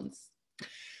their phones.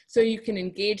 So you can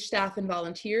engage staff and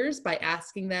volunteers by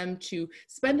asking them to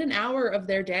spend an hour of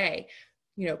their day,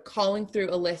 calling through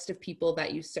a list of people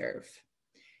that you serve.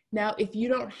 Now, if you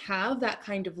don't have that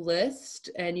kind of list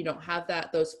and you don't have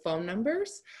those phone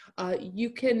numbers,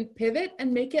 you can pivot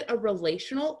and make it a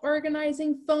relational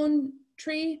organizing phone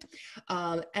tree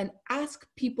and ask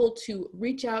people to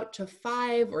reach out to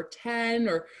 5 or 10,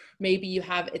 or maybe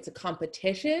it's a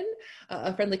competition,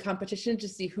 a friendly competition to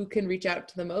see who can reach out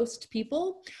to the most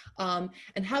people,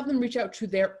 and have them reach out to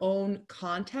their own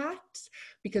contacts,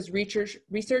 because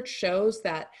research shows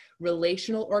that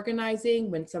relational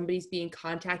organizing, when somebody's being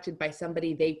contacted by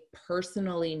somebody they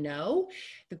personally know,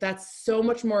 that's so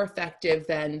much more effective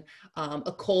than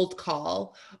a cold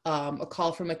call, a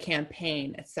call from a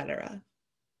campaign, etc.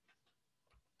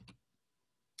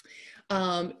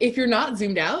 If you're not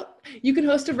Zoomed out, you can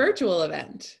host a virtual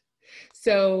event.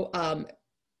 So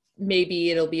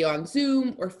maybe it'll be on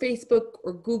Zoom or Facebook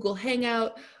or Google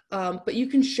Hangout, but you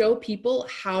can show people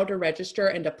how to register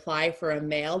and apply for a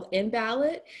mailed-in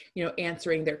ballot,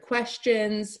 answering their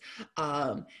questions,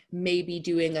 maybe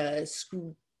doing a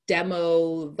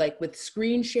demo like with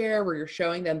screen share where you're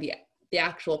showing them the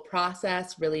actual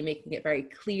process, really making it very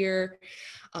clear.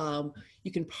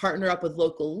 You can partner up with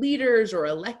local leaders or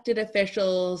elected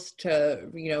officials to,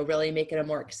 really make it a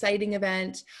more exciting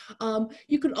event.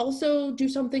 You could also do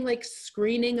something like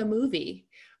screening a movie.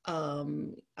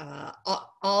 All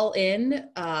In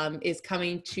is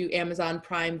coming to Amazon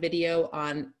Prime Video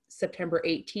on September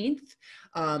 18th,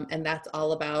 and that's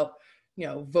all about,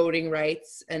 voting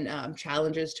rights and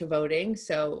challenges to voting.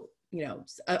 So,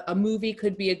 a movie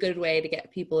could be a good way to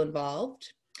get people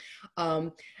involved.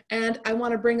 And I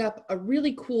want to bring up a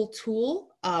really cool tool.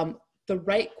 The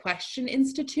Right Question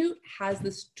Institute has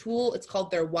this tool. It's called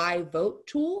their Why Vote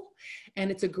tool. And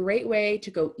it's a great way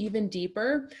to go even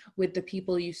deeper with the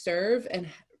people you serve and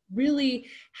really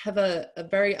have a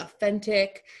very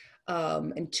authentic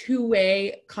and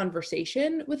two-way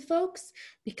conversation with folks,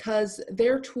 because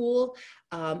their tool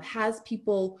has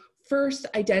people first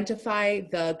identify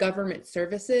the government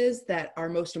services that are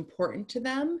most important to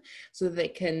them so that they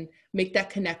can make that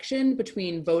connection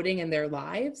between voting and their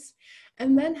lives,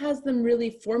 and then has them really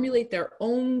formulate their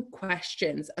own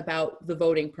questions about the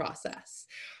voting process.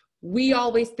 We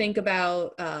always think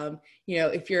about,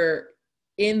 if you're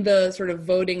in the sort of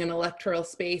voting and electoral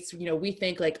space, we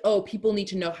think like, oh, people need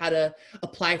to know how to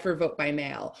apply for vote by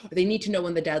mail, or they need to know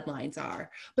when the deadlines are.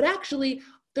 But actually,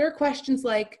 there are questions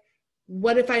like,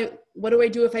 what do I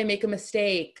do if I make a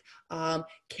mistake?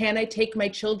 Can I take my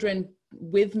children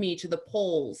with me to the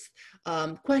polls?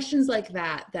 Questions like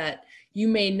that you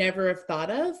may never have thought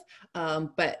of,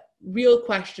 but real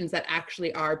questions that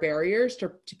actually are barriers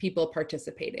to people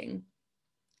participating.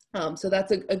 So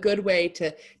that's a good way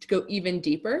to go even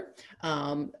deeper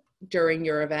during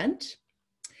your event.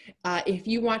 If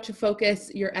you want to focus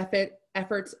your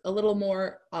efforts a little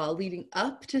more leading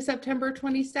up to September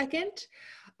 22nd,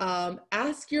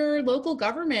 ask your local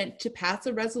government to pass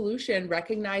a resolution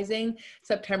recognizing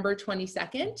September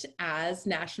 22nd as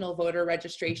National Voter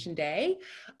Registration Day.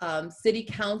 City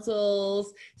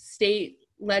councils, state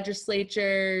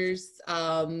legislatures,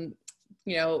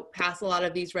 pass a lot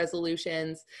of these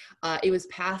resolutions. It was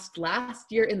passed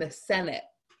last year in the Senate.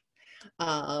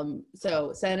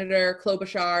 So Senator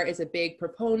Klobuchar is a big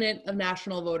proponent of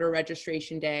National Voter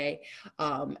Registration Day,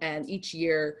 and each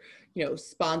year,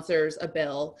 sponsors a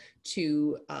bill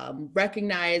to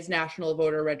recognize National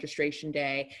Voter Registration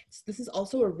Day. So this is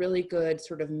also a really good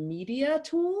sort of media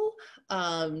tool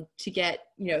to get,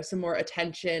 some more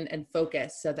attention and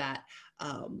focus so that,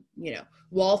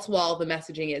 wall to wall, the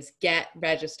messaging is get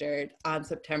registered on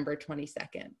September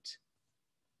 22nd.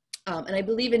 And I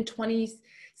believe in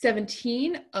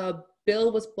 2017, a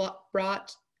bill was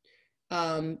brought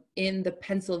in the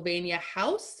Pennsylvania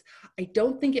House. I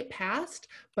don't think it passed,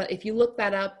 but if you look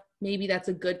that up, maybe that's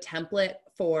a good template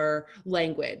for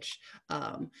language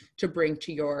to bring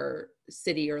to your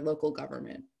city or local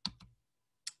government.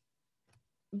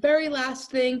 Very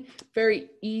last thing, very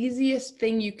easiest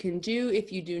thing you can do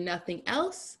if you do nothing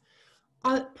else,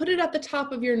 put it at the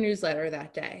top of your newsletter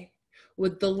that day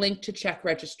with the link to check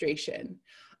registration.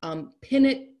 Pin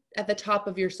it at the top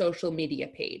of your social media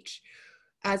page.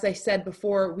 As I said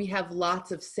before, we have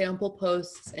lots of sample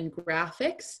posts and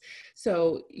graphics,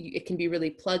 so it can be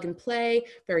really plug and play,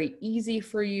 very easy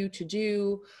for you to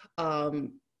do.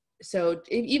 So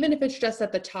even if it's just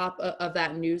at the top of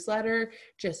that newsletter,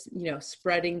 just,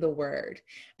 spreading the word.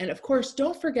 And of course,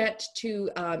 don't forget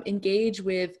to engage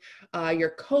with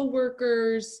your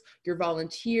coworkers, your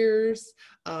volunteers.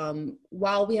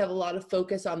 While we have a lot of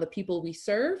focus on the people we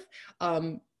serve,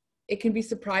 it can be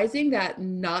surprising that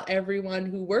not everyone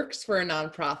who works for a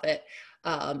nonprofit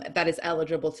that is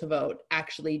eligible to vote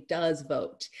actually does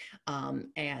vote.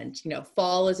 And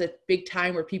fall is a big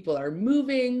time where people are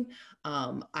moving.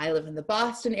 I live in the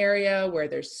Boston area where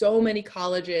there's so many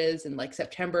colleges, and like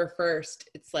September 1st,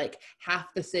 it's like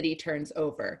half the city turns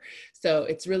over. So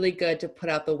it's really good to put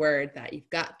out the word that you've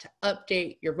got to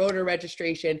update your voter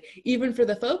registration, even for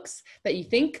the folks that you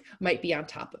think might be on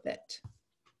top of it.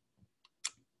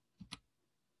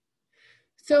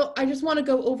 So I just want to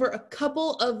go over a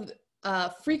couple of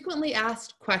frequently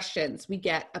asked questions we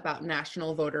get about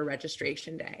National Voter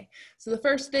Registration Day. So the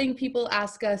first thing people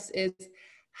ask us is,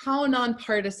 how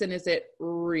nonpartisan is it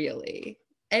really?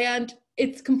 And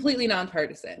it's completely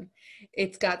nonpartisan.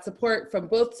 It's got support from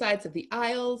both sides of the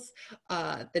aisles.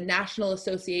 The National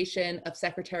Association of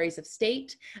Secretaries of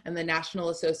State and the National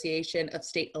Association of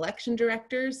State Election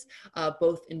Directors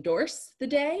both endorse the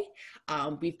day.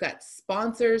 We've got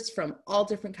sponsors from all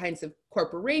different kinds of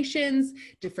corporations,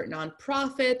 different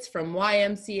nonprofits, from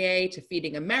YMCA to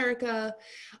Feeding America.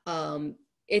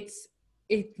 It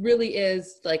really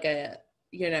is like a,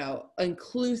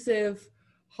 inclusive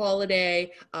holiday.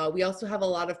 We also have a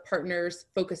lot of partners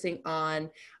focusing on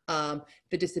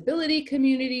the disability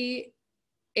community,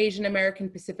 Asian American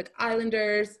Pacific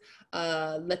Islanders,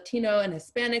 Latino and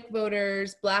Hispanic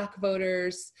voters, Black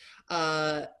voters,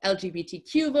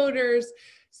 LGBTQ voters,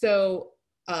 so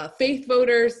faith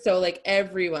voters, so like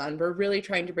everyone. We're really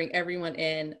trying to bring everyone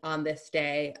in on this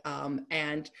day.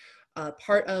 And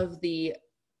part of the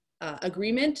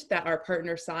agreement that our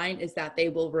partners sign is that they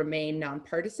will remain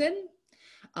nonpartisan.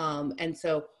 And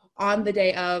so on the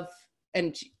day of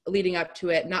and leading up to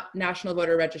it, National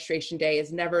Voter Registration Day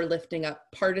is never lifting up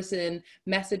partisan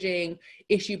messaging,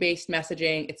 issue-based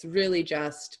messaging. It's really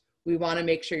just, we want to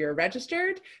make sure you're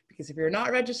registered, because if you're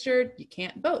not registered, you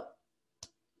can't vote.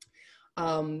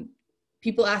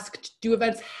 People ask, do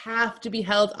events have to be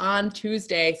held on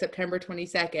Tuesday, September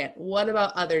 22nd? What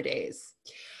about other days?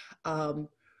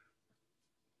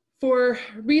 For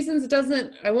reasons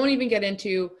I won't even get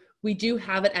into, we do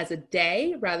have it as a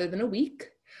day rather than a week.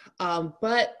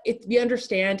 But we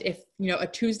understand if, a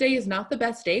Tuesday is not the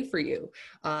best day for you,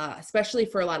 especially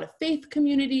for a lot of faith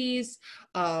communities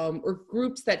or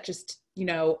groups that just,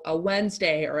 a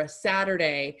Wednesday or a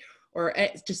Saturday or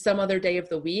just some other day of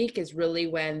the week is really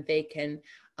when they can,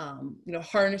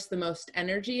 harness the most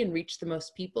energy and reach the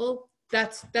most people.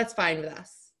 That's fine with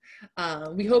us.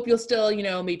 We hope you'll still,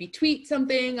 maybe tweet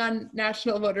something on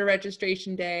National Voter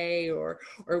Registration Day or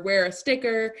wear a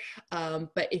sticker.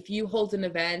 But if you hold an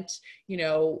event,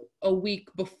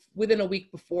 within a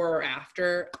week before or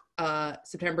after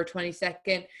September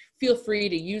 22nd, feel free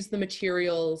to use the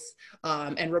materials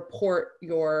and report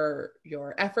your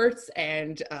efforts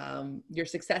and your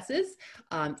successes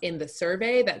in the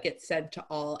survey that gets sent to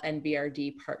all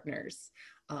NVRD partners.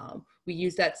 We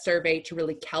use that survey to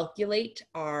really calculate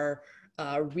our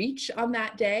reach on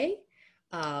that day.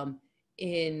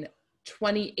 In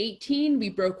 2018, we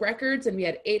broke records and we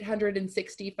had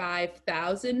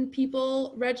 865,000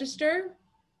 people register.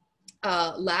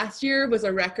 Last year was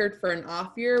a record for an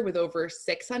off year with over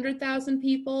 600,000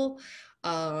 people.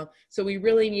 So we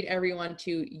really need everyone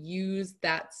to use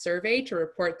that survey to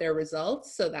report their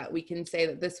results so that we can say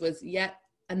that this was yet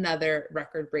another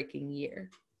record-breaking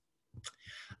year.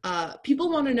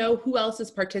 People want to know who else is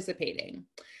participating.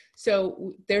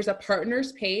 So there's a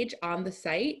partners page on the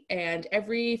site, and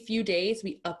every few days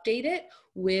we update it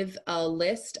with a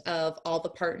list of all the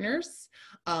partners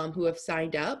who have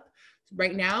signed up.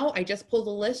 Right now, I just pulled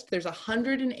a list. There's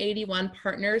 181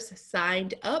 partners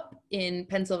signed up in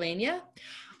Pennsylvania.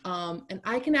 And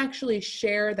I can actually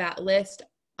share that list.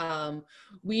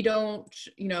 We don't,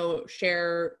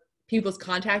 share people's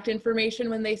contact information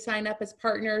when they sign up as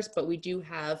partners, but we do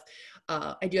have,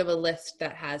 I do have a list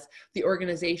that has the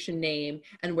organization name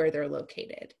and where they're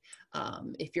located.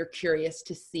 If you're curious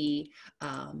to see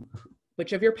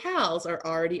which of your pals are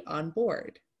already on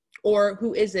board, or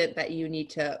who isn't that you need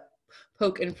to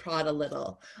poke and prod a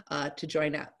little to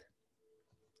join up.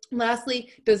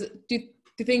 Lastly,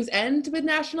 do things end with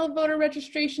National Voter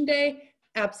Registration Day?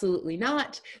 Absolutely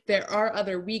not. There are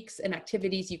other weeks and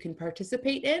activities you can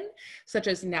participate in, such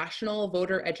as National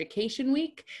Voter Education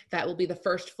Week. That will be the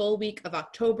first full week of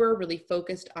October, really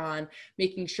focused on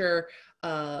making sure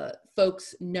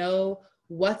folks know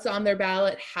what's on their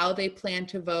ballot, how they plan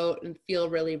to vote, and feel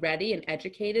really ready and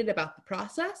educated about the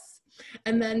process.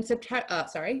 And then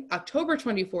October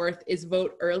 24th is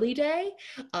Vote Early Day.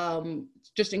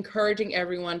 Just encouraging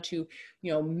everyone to,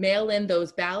 mail in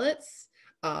those ballots.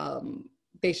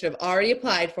 They should have already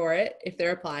applied for it if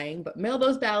they're applying, but mail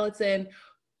those ballots in.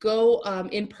 Go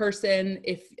in person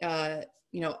if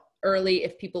early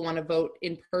if people want to vote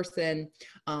in person,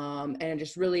 and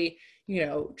just really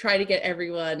try to get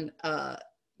everyone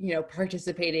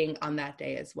participating on that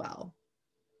day as well.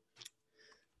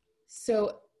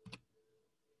 So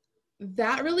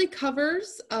that really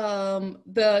covers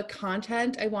the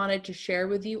content I wanted to share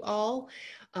with you all.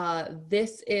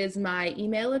 This is my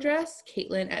email address,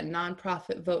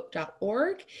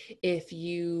 caitlin@nonprofitvote.org. If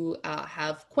you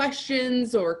have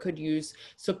questions or could use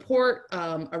support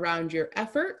around your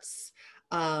efforts.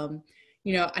 I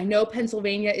know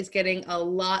Pennsylvania is getting a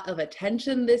lot of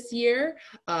attention this year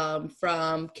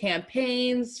from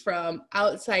campaigns, from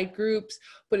outside groups,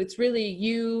 but it's really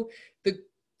you, the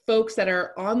folks that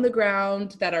are on the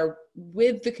ground, that are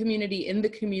with the community, in the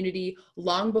community,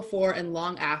 long before and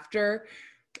long after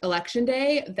Election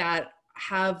Day, that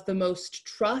have the most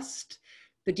trust,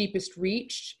 the deepest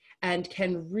reach, and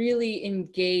can really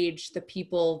engage the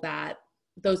people that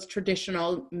those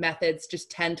traditional methods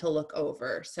just tend to look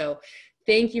over. So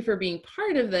thank you for being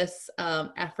part of this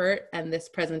effort and this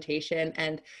presentation,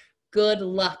 and good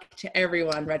luck to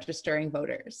everyone registering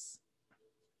voters.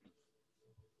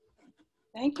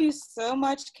 Thank you so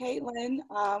much, Caitlin.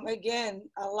 Again,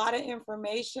 a lot of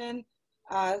information.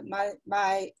 My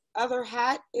other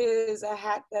hat is a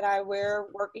hat that I wear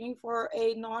working for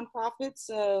a nonprofit.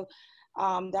 So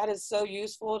that is so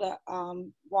useful to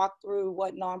walk through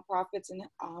what nonprofits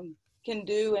can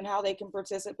do and how they can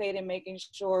participate in making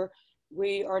sure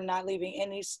we are not leaving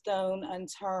any stone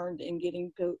unturned in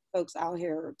getting folks out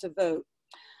here to vote.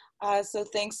 So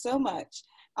thanks so much.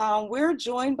 We're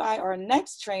joined by our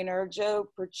next trainer, Joe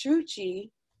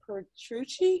Petrucci.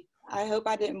 I hope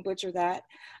I didn't butcher that.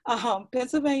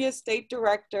 Pennsylvania State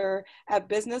Director at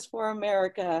Business for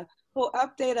America, who will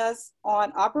update us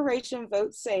on Operation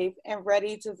Vote Safe and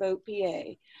Ready to Vote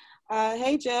PA.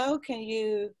 Hey, Joe, can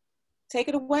you take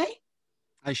it away?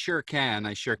 I sure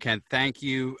can. Thank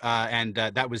you. And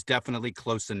that was definitely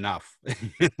close enough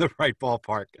in the right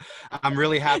ballpark. I'm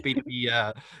really happy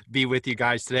to be with you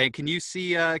guys today. Can you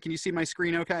see my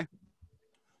screen okay?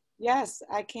 Yes,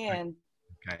 I can.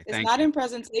 Okay, it's not in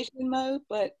presentation mode,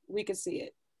 but we can see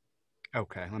it.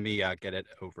 Okay, let me get it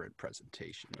over in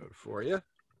presentation mode for you.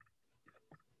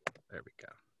 There we go.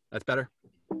 That's better?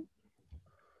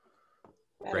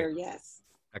 Better, great. Yes.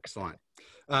 Excellent.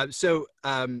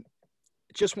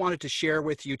 Just wanted to share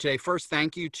with you today. First,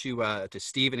 thank you to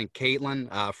Stephen and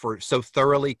Caitlin for so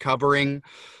thoroughly covering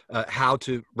how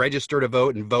to register to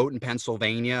vote and vote in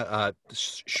Pennsylvania.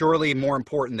 Surely more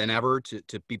important than ever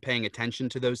to be paying attention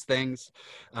to those things.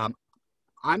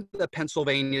 I'm the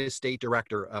Pennsylvania State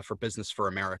Director for Business for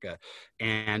America,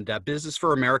 and Business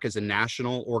for America is a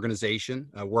national organization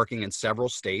working in several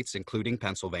states, including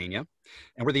Pennsylvania,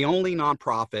 and we're the only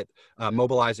nonprofit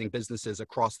mobilizing businesses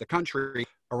across the country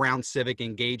around civic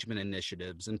engagement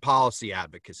initiatives and policy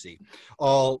advocacy,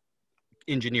 all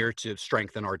engineered to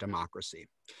strengthen our democracy.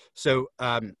 So,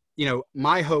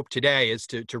 my hope today is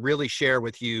to really share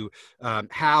with you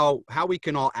how we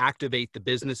can all activate the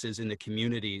businesses in the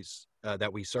communities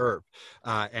that we serve.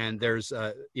 And there's,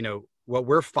 what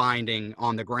we're finding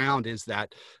on the ground is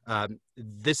that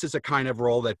this is a kind of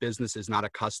role that business is not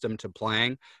accustomed to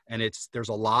playing, and there's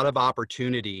a lot of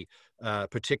opportunity,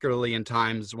 particularly in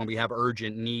times when we have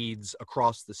urgent needs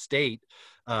across the state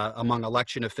among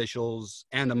election officials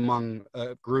and among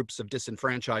groups of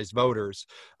disenfranchised voters.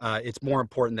 It's more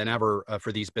important than ever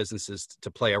for these businesses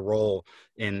to play a role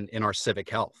in our civic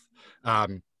health.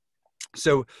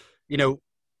 So, you know,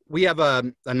 we have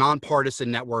a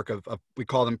nonpartisan network of we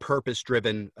call them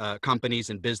purpose-driven companies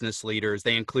and business leaders.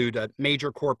 They include major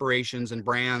corporations and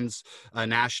brands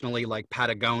nationally like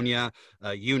Patagonia,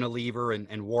 Unilever,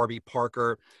 and Warby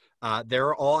Parker.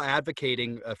 They're all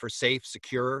advocating for safe,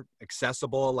 secure,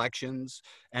 accessible elections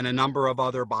and a number of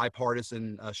other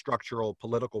bipartisan structural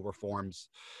political reforms.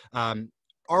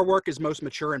 Our work is most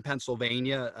mature in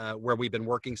Pennsylvania, where we've been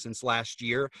working since last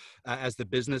year as the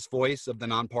business voice of the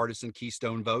nonpartisan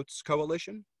Keystone Votes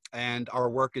Coalition. And our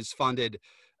work is funded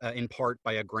in part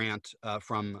by a grant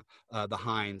from the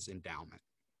Heinz Endowment.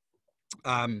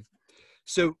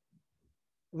 So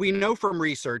we know from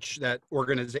research that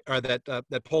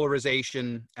that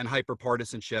polarization and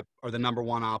hyperpartisanship are the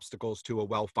 #1 obstacles to a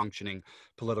well-functioning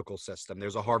political system.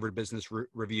 There's a Harvard Business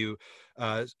Review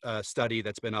study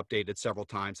that's been updated several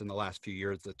times in the last few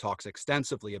years that talks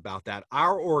extensively about that.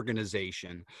 Our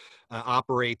organization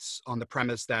operates on the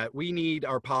premise that we need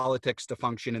our politics to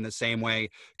function in the same way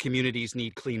communities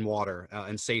need clean water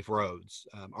and safe roads.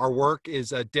 Our work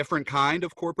is a different kind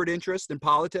of corporate interest in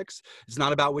politics. It's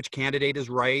not about which candidate is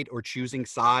right or choosing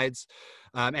sides.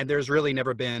 And there's really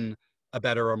never been a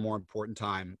better or more important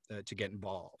time to get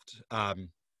involved.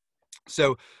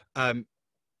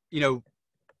 You know,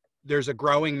 there's a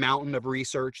growing mountain of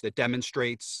research that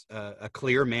demonstrates a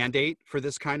clear mandate for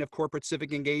this kind of corporate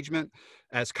civic engagement,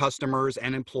 as customers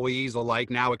and employees alike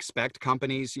now expect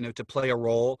companies, you know, to play a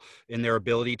role in their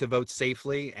ability to vote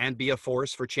safely and be a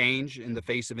force for change in the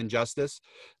face of injustice.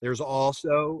 There's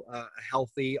also a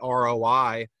healthy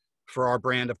ROI for our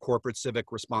brand of corporate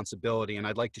civic responsibility, and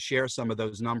I'd like to share some of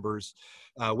those numbers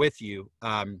with you.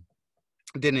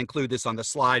 Didn't include this on the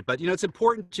slide, but you know, it's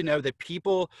important to know that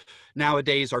people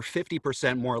nowadays are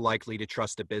 50% more likely to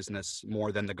trust a business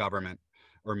more than the government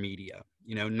or media.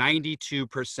 You know,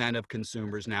 92% of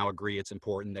consumers now agree it's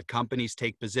important that companies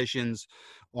take positions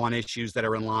on issues that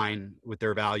are in line with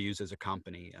their values as a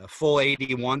company. A full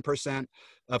 81%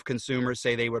 of consumers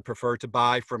say they would prefer to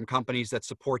buy from companies that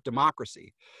support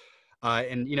democracy.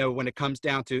 And, you know, when it comes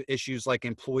down to issues like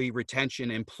employee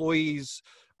retention, employees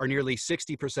are nearly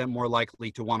 60% more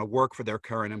likely to want to work for their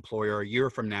current employer a year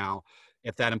from now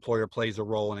if that employer plays a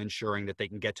role in ensuring that they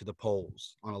can get to the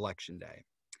polls on election day.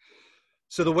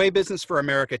 So the way Business for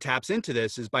America taps into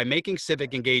this is by making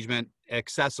civic engagement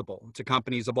accessible to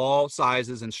companies of all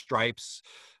sizes and stripes.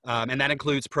 And that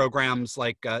includes programs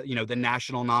like, you know, the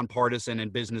national nonpartisan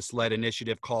and business-led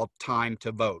initiative called Time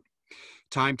to Vote.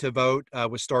 Time to Vote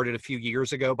was started a few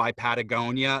years ago by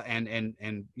Patagonia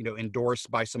and you know, endorsed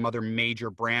by some other major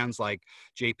brands like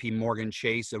JP Morgan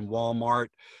Chase and Walmart.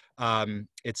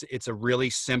 It's a really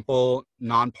simple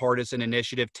nonpartisan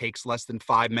initiative, takes less than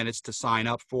 5 minutes to sign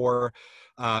up for.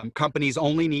 Companies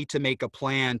only need to make a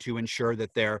plan to ensure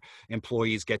that their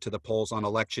employees get to the polls on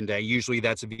election day. Usually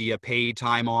that's via paid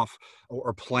time off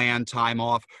or planned time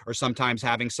off, or sometimes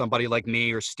having somebody like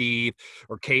me or Steve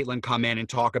or Caitlin come in and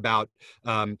talk about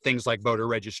things like voter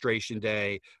registration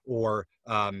day or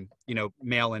you know,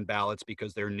 mail-in ballots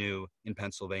because they're new in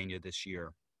Pennsylvania this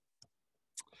year.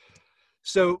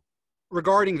 So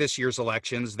regarding this year's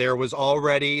elections, there was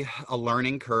already a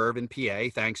learning curve in PA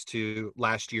thanks to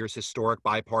last year's historic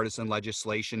bipartisan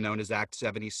legislation known as Act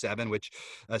 77, which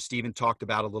Stephen talked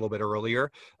about a little bit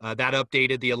earlier. That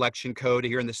updated the election code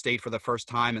here in the state for the first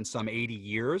time in some 80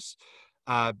 years.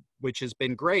 Which has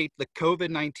been great. The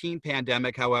COVID-19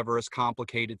 pandemic, however, has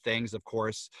complicated things, of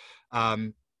course.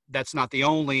 That's not the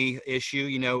only issue.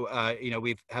 You know,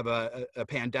 we have a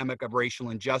pandemic of racial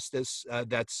injustice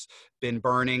that's been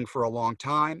burning for a long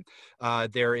time.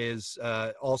 There is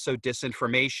also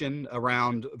disinformation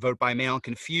around vote by mail,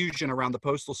 confusion around the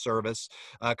Postal Service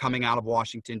coming out of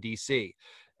Washington, D.C.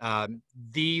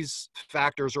 These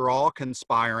factors are all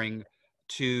conspiring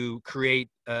to create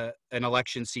an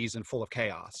election season full of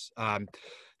chaos.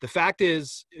 The fact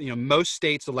is, you know, most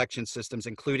states' election systems,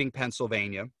 including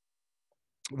Pennsylvania,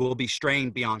 will be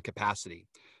strained beyond capacity.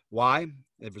 Why?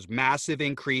 There was massive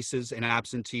increases in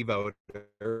absentee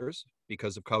voters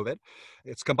because of COVID.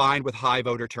 It's combined with high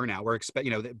voter turnout. We're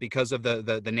you know, because of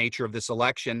the nature of this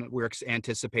election, we're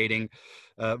anticipating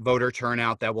voter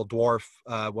turnout that will dwarf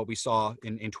what we saw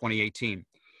in 2018.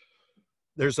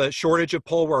 There's a shortage of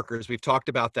poll workers. We've talked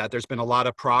about that. There's been a lot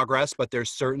of progress, but there's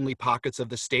certainly pockets of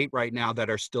the state right now that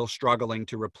are still struggling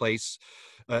to replace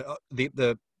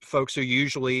the folks who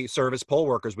usually serve as poll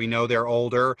workers. We know they're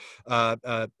older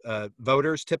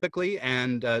voters typically,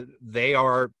 and they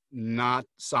are not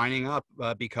signing up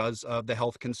because of the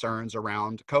health concerns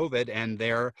around COVID, and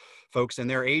they're folks in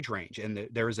their age range. And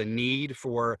there is a need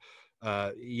for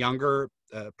younger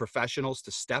professionals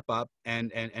to step up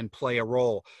and play a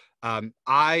role.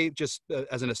 I just,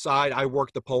 as an aside, I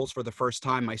worked the polls for the first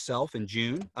time myself in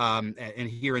June, and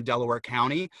here in Delaware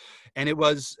County, and it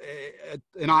was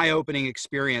an eye-opening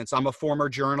experience. I'm a former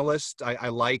journalist. I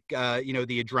like, you know,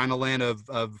 the adrenaline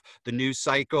of the news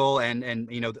cycle and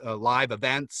you know, live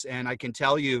events, and I can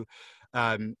tell you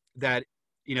that,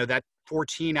 you know, that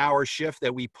 14-hour shift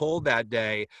that we pulled that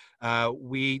day,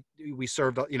 we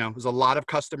served, you know, it was a lot of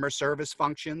customer service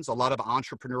functions, a lot of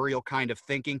entrepreneurial kind of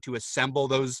thinking to assemble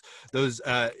those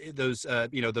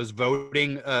you know, those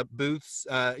voting booths,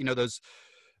 you know, those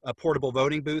portable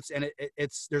voting booths, and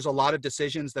there's a lot of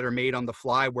decisions that are made on the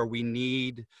fly where we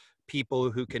need people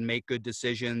who can make good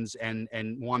decisions and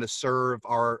want to serve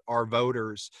our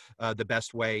voters the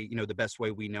best way, you know, the best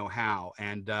way we know how.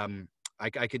 And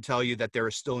I can tell you that there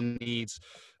are still needs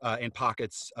in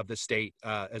pockets of the state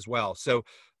as well. So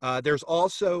there's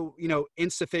also, you know,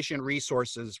 insufficient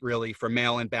resources really for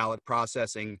mail-in ballot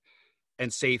processing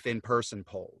and safe in-person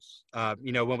polls.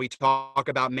 You know, when we talk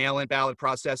about mail-in ballot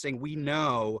processing, we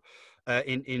know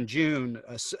in June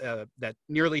that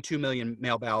nearly 2 million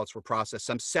mail ballots were processed,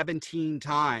 some 17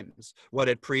 times what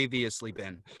had previously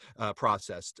been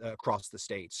processed across the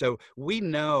state. So we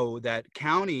know that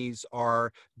counties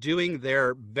are doing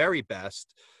their very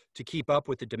best to keep up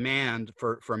with the demand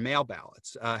for mail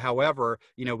ballots. However,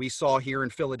 you know, we saw here in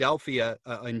Philadelphia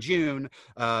in June,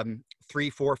 3,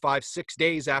 4, 5, 6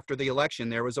 days after the election,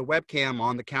 there was a webcam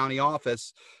on the county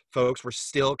office. Folks were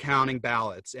still counting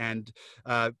ballots, and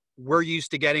we're used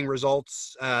to getting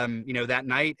results, you know, that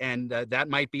night, and that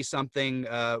might be something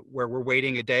where we're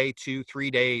waiting a day, 2,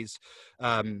 3 days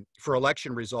for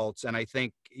election results. And I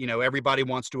think, you know, everybody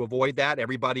wants to avoid that.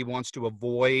 Everybody wants to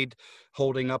avoid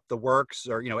holding up the works,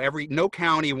 or, you know, no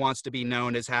county wants to be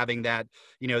known as having that,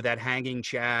 you know, that hanging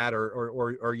chat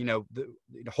or you know,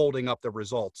 holding up the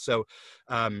results. So,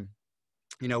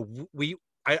 you know,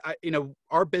 you know,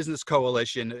 our business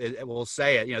coalition will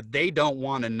say it, you know, they don't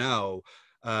want to know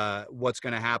what's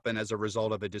going to happen as a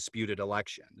result of a disputed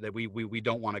election. That we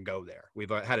don't want to go there. We've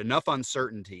had enough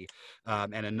uncertainty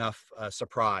and enough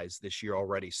surprise this year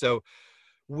already. So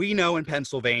we know in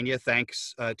Pennsylvania,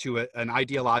 thanks to an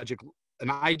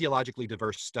ideologically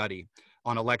diverse study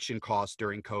on election costs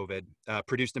during COVID,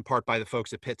 produced in part by the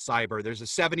folks at Pitt Cyber, there's a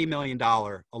 $70 million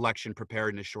election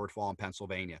preparedness shortfall in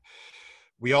Pennsylvania.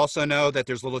 We also know that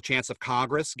there's little chance of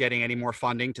Congress getting any more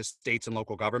funding to states and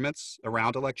local governments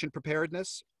around election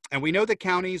preparedness. And we know that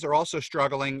counties are also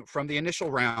struggling from the initial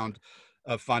round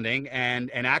of funding and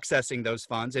accessing those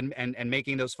funds and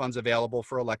making those funds available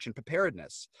for election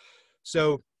preparedness.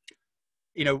 So,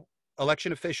 you know,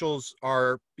 election officials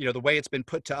are, you know, the way it's been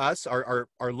put to us, are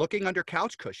looking under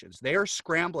couch cushions. They are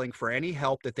scrambling for any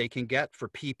help that they can get for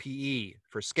PPE,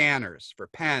 for scanners, for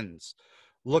pens,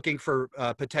 looking for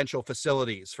potential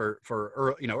facilities for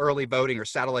you know, early voting or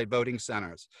satellite voting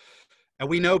centers. And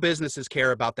we know businesses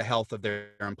care about the health of their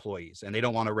employees, and they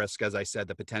don't want to risk, as I said,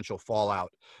 the potential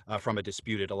fallout from a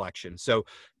disputed election. So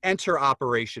enter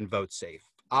Operation Vote Safe.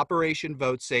 Operation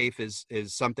Vote Safe is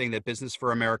something that Business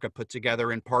for America put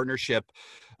together in partnership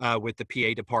with the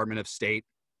PA Department of State.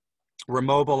 We're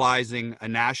mobilizing a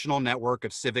national network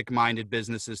of civic-minded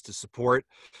businesses to support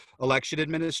election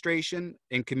administration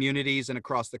in communities and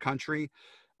across the country.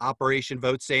 Operation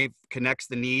Vote Safe connects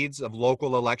the needs of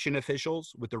local election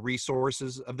officials with the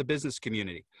resources of the business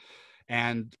community.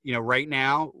 And, you know, right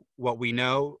now, what we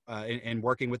know in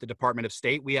working with the Department of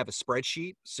State, we have a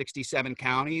spreadsheet, 67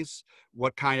 counties,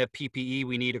 what kind of PPE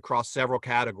we need across several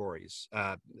categories: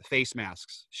 face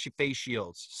masks, face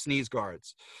shields, sneeze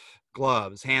guards,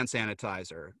 gloves, hand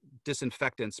sanitizer,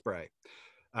 disinfectant spray.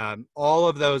 All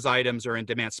of those items are in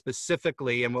demand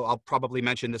specifically, and I'll probably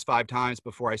mention this 5 times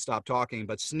before I stop talking,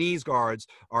 but sneeze guards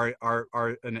are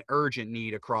an urgent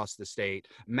need across the state.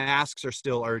 Masks are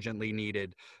still urgently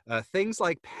needed. Things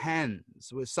like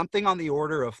pens, with something on the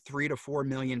order of 3 to 4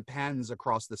 million pens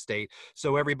across the state,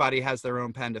 so everybody has their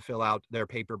own pen to fill out their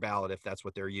paper ballot if that's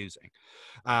what they're using.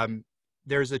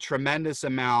 There's a tremendous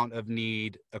amount of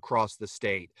need across the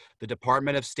state. The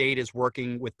Department of State is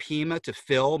working with PEMA to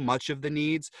fill much of the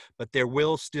needs, but there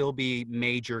will still be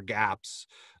major gaps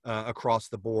across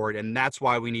the board. And that's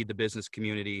why we need the business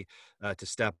community to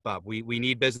step up. We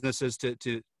need businesses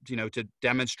to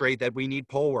demonstrate that we need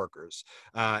poll workers,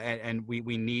 and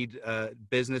we need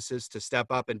businesses to step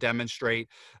up and demonstrate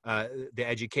the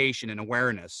education and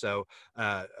awareness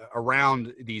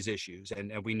around these issues,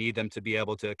 and we need them to be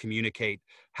able to communicate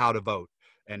how to vote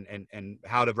and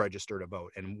how to register to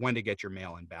vote and when to get your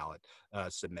mail-in ballot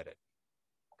submitted.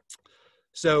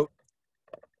 So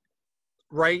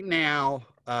right now,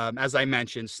 as I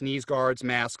mentioned, sneeze guards,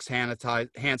 masks, hand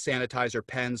sanitizer,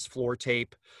 pens, floor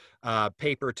tape,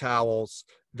 paper towels,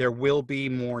 there will be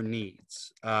more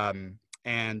needs.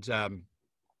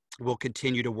 We'll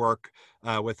continue to work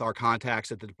with our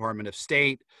contacts at the Department of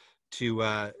State to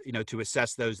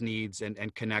assess those needs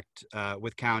and connect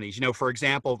with counties. For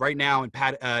example, right now in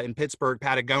Pittsburgh,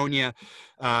 Patagonia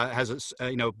has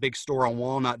a big store on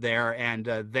Walnut there, and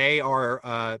they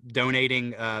are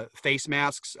donating face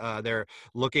masks. They're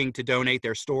looking to donate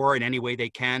their store in any way they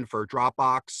can for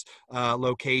Dropbox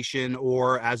location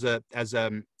or as a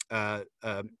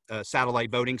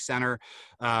satellite voting center.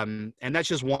 And that's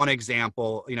just one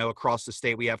example. Across the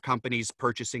state, we have companies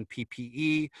purchasing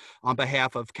PPE on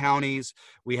behalf of counties.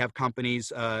 We have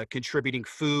companies contributing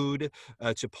food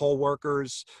to poll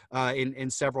workers in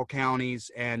several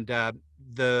counties. And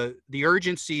the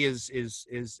urgency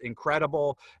is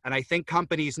incredible. And I think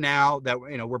companies now that,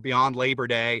 we're beyond Labor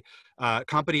Day,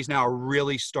 companies now are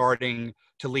really starting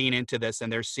to lean into this,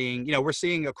 and they're seeing, we're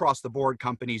seeing across the board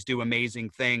companies do amazing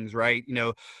things, right?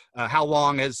 How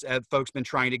long have folks been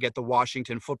trying to get the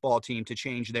Washington football team to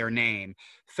change their name?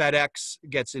 FedEx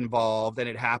gets involved, and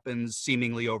it happens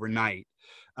seemingly overnight.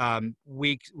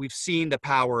 We've seen the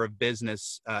power of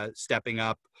business stepping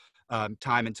up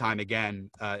time and time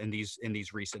again in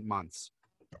these recent months.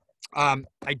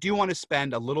 I do want to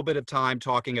spend a little bit of time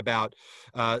talking about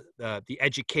the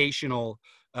educational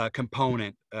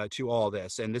component to all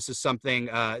this. And this is something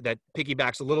that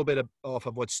piggybacks a little bit off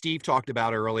of what Steve talked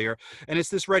about earlier. And it's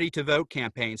this Ready to Vote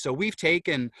campaign. So we've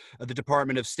taken the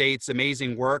Department of State's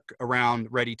amazing work around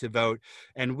Ready to Vote,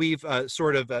 and we've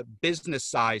sort of business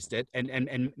sized it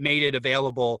and made it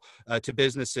available to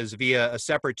businesses via a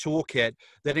separate toolkit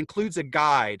that includes a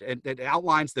guide and that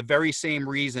outlines the very same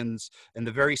reasons and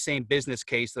the very same business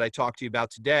case that I talked to you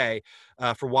about today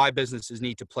for why businesses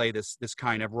need to play this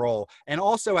kind of role. And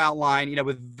also outline,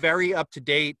 with very up to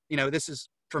date, this is,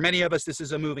 for many of us, this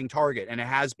is a moving target, and it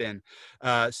has been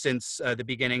since the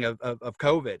beginning of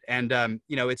COVID. And,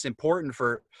 it's important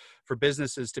for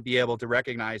businesses to be able to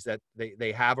recognize that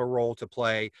they have a role to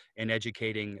play in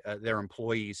educating their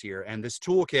employees here. And this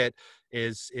toolkit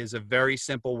is a very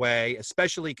simple way,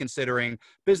 especially considering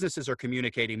businesses are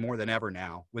communicating more than ever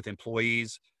now with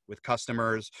employees, with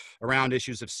customers, around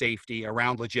issues of safety,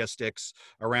 around logistics,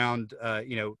 around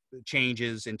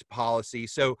changes into policy.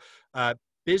 So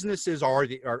businesses are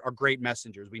great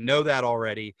messengers. We know that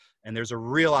already, and there's a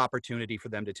real opportunity for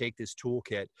them to take this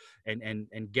toolkit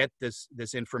and get this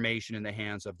information in the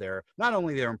hands of not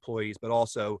only their employees, but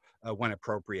also when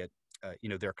appropriate,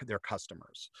 their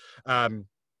customers.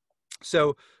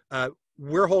 So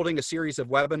we're holding a series of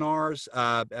webinars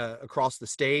across the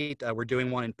state. We're doing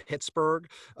one in Pittsburgh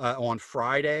on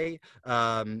Friday.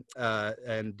 You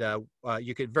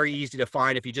could, very easy to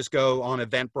find if you just go on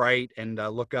Eventbrite and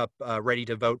look up Ready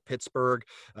to Vote Pittsburgh.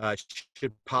 It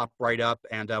should pop right up,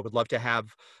 and would love to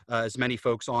have as many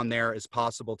folks on there as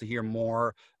possible to hear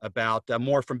more about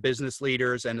more from business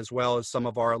leaders, and as well as some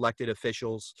of our elected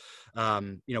officials,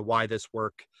 why this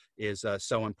work is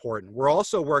so important. We're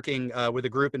also working with a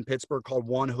group in Pittsburgh called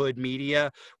One Hood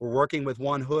Media. We're working with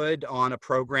One Hood on a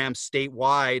program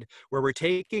statewide where we're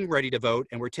taking Ready to Vote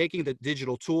and we're taking the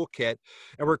digital toolkit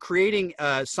and we're creating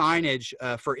signage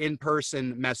for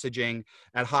in-person messaging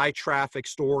at high traffic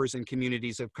stores and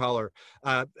communities of color.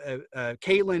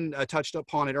 Caitlin touched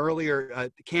upon it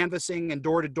earlier. Canvassing and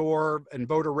door-to-door and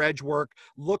voter reg work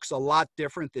looks a lot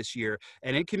different this year.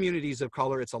 And in communities of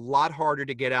color, it's a lot harder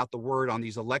to get out the word on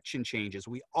these election changes.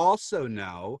 We also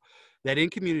know that in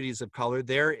communities of color,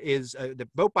 there is the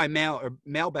vote by mail or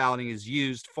mail balloting is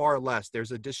used far less.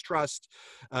 There's a distrust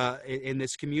in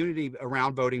this community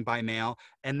around voting by mail,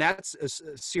 and that's a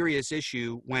serious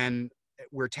issue when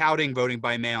we're touting voting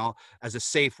by mail as a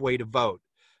safe way to vote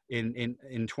in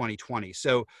 2020.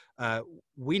 So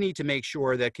we need to make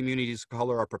sure that communities of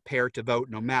color are prepared to vote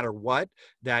no matter what,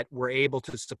 that we're able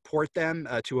to support them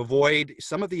to avoid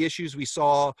some of the issues we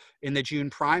saw in the June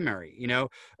primary.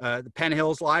 The Penn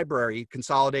Hills Library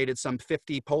consolidated some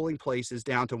 50 polling places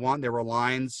down to one. There were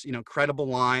lines, credible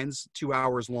lines, 2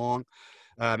 hours long.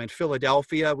 In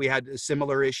Philadelphia, we had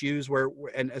similar issues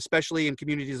and especially in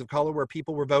communities of color where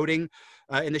people were voting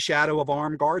in the shadow of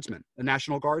armed guardsmen, the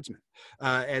National Guardsmen.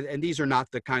 And these are not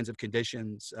the kinds of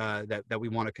conditions that we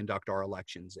want to conduct our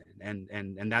elections in.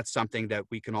 And that's something that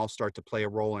we can all start to play a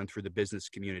role in through the business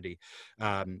community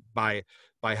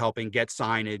by helping get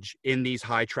signage in these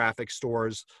high traffic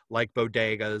stores like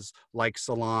bodegas, like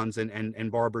salons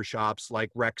and barbershops, like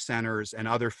rec centers and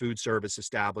other food service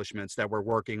establishments that we're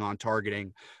working on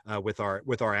targeting with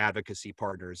our advocacy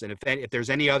partners. And if there's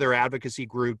any other advocacy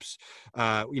groups,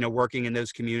 working in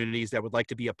those communities that would like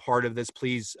to be a part of this,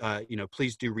 please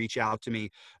do reach out to me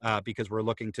because we're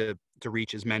looking to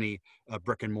reach as many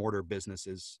brick and mortar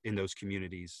businesses in those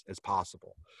communities as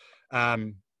possible.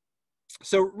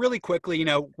 So really quickly,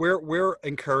 we're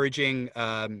encouraging,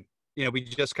 we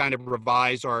just kind of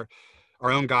revised our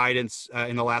own guidance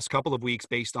in the last couple of weeks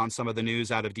based on some of the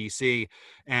news out of DC.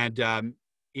 And,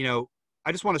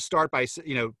 I just want to start by,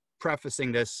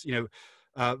 prefacing this,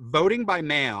 voting by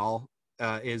mail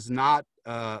is not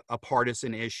a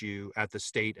partisan issue at the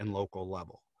state and local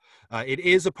level. It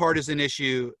is a partisan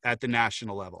issue at the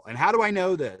national level. And how do I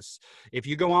know this? If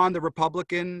you go on the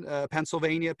Republican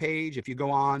Pennsylvania page, if you go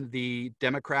on the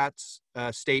Democrats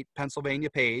state Pennsylvania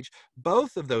page,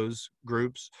 both of those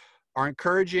groups are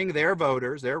encouraging their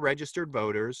voters, their registered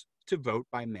voters, to vote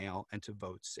by mail and to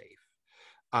vote safe.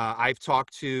 I've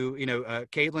talked to,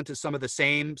 Caitlin, to some of the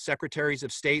same secretaries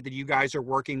of state that you guys are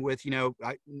working with,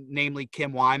 namely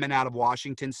Kim Wyman out of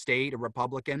Washington State, a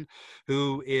Republican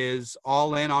who is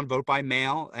all in on vote by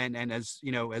mail and has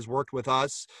worked with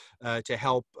us to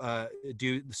help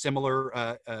do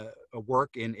similar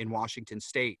work in Washington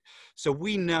State. So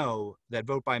we know that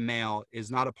vote by mail is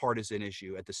not a partisan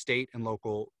issue at the state and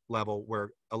local level where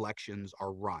elections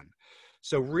are run.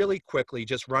 So really quickly,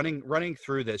 just running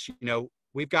through this,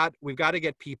 we've got to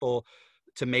get people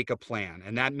to make a plan.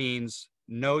 And that means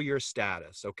know your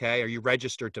status, okay? Are you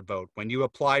registered to vote? When you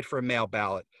applied for a mail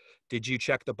ballot, did you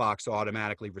check the box to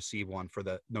automatically receive one for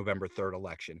the November 3rd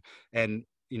election? And,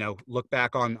 look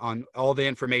back on all the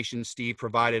information Steve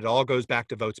provided. It all goes back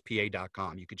to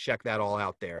votespa.com. You can check that all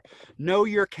out there. Know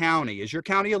your county. Is your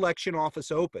county election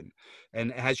office open? And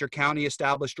has your county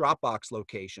established drop box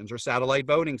locations or satellite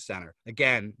voting center?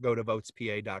 Again, go to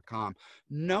votespa.com.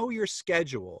 Know your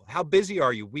schedule. How busy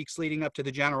are you weeks leading up to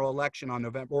the general election on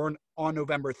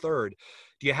November 3rd?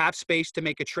 Do you have space to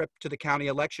make a trip to the county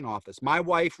election office? My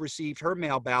wife received her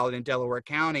mail ballot in Delaware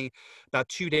County about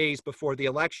 2 days before the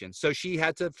election. So she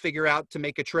had to figure out to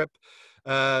make a trip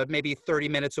maybe 30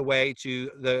 minutes away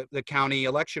to the county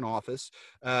election office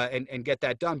and get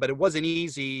that done. But it wasn't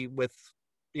easy with,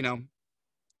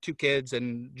 2 kids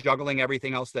and juggling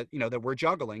everything else that we're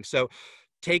juggling. So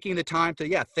taking the time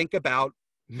to, think about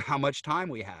how much time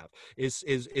we have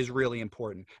is really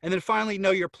important. And then finally,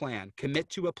 know your plan. Commit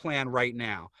to a plan right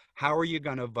now. How are you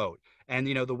going to vote? And,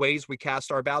 the ways we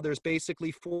cast our ballot, there's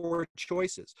basically 4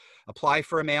 choices. Apply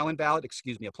for a mail-in ballot,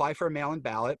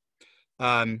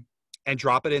 and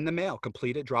drop it in the mail.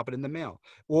 Complete it, drop it in the mail.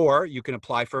 Or you can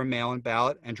apply for a mail-in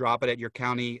ballot and drop it at your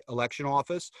county election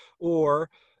office or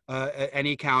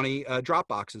any county drop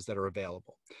boxes that are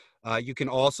available. You can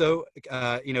also,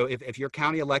 if your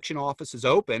county election office is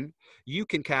open, you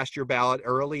can cast your ballot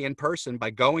early in person by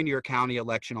going to your county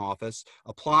election office,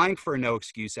 applying for a no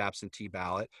excuse absentee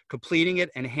ballot, completing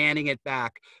it and handing it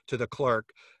back to the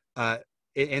clerk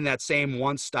in that same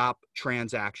one-stop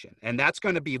transaction. And that's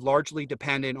going to be largely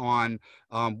dependent on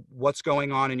what's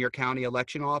going on in your county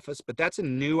election office, but that's a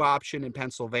new option in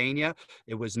Pennsylvania.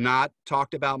 It was not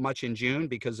talked about much in June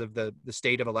because of the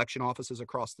state of election offices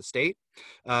across the state,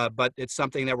 but it's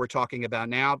something that we're talking about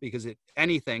now because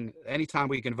anytime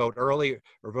we can vote early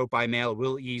or vote by mail, it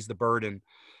will ease the burden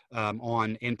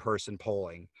on in-person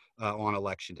polling on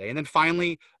election day. And then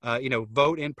finally,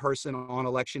 vote in person on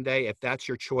election day. If that's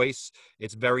your choice,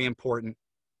 it's very important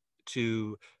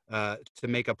to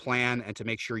make a plan and to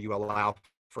make sure you allow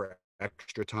for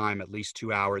extra time, at least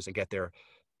 2 hours, and get there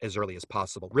as early as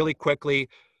possible. Really quickly,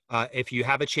 if you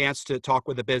have a chance to talk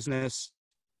with a business,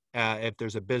 if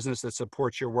there's a business that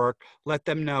supports your work, let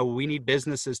them know we need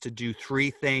businesses to do 3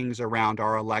 things around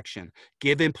our election.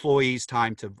 Give employees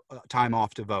time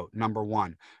off to vote. Number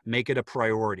 1, make it a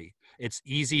priority. It's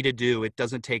easy to do. It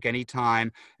doesn't take any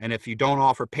time. And if you don't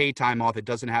offer paid time off, it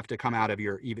doesn't have to come out of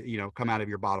your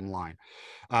bottom line.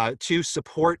 2,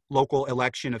 support local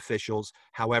election officials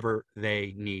however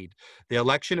they need. The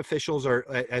election officials are,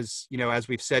 as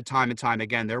we've said time and time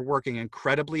again, they're working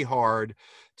incredibly hard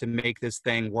to make this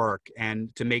thing work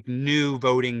and to make new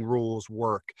voting rules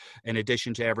work in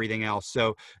addition to everything else.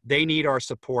 So they need our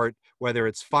support, whether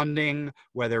it's funding,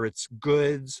 whether it's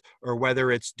goods, or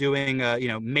whether it's doing,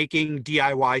 making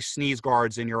DIY sneeze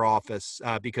guards in your office,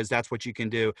 because that's what you can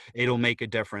do. It'll make a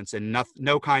difference, and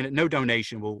no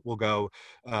donation will go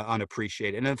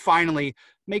unappreciated. And then finally,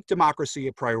 make democracy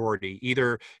a priority,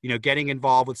 either, getting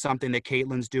involved with something that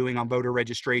Caitlin's doing on voter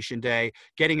registration day,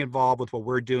 getting involved with what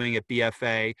we're doing at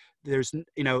BFA. There's,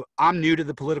 I'm new to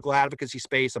the political advocacy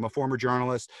space. I'm a former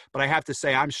journalist, but I have to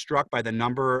say I'm struck by the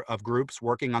number of groups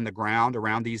working on the ground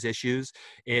around these issues.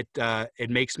 It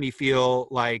makes me feel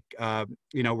like,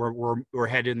 we're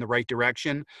headed in the right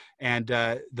direction. And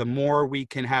the more we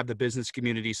can have the business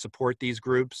community support these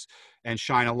groups and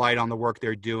shine a light on the work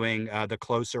they're doing, the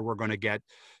closer we're going to get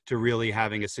to really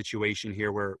having a situation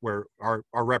here where our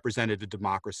representative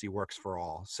democracy works for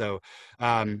all. So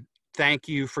thank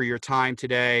you for your time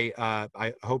today.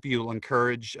 I hope you'll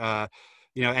encourage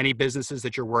any businesses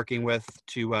that you're working with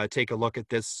to take a look at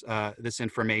this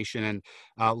information, and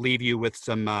leave you with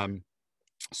some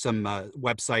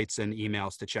websites and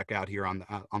emails to check out here on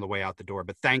the way out the door.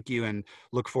 But thank you, and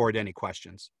look forward to any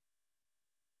questions.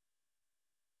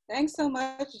 Thanks so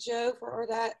much, Joe, for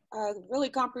that really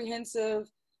comprehensive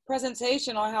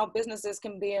presentation on how businesses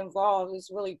can be involved. It's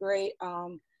really great.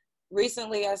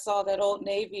 Recently, I saw that Old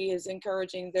Navy is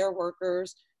encouraging their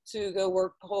workers to go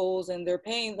work polls, and they're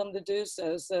paying them to do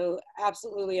so. So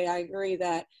absolutely, I agree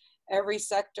that every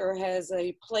sector has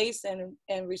a place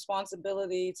and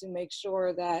responsibility to make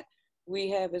sure that we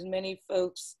have as many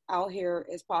folks out here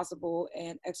as possible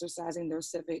and exercising their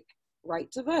civic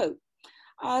right to vote.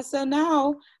 So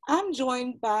now I'm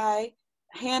joined by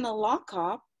Hannah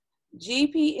Locop,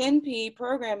 GPNP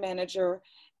Program Manager,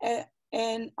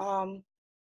 and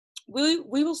we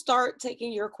will start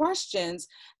taking your questions.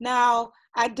 Now,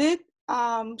 I did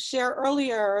share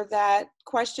earlier that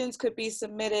questions could be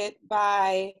submitted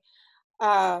by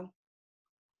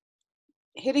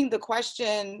hitting the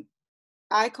question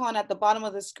icon at the bottom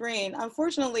of the screen.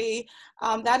 Unfortunately,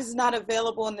 that is not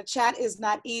available, and the chat is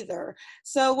not either.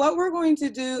 So what we're going to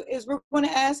do is we're going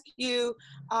to ask you,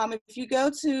 if you go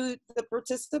to the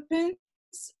participants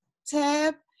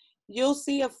tab, you'll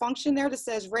see a function there that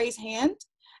says raise hand.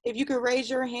 If you could raise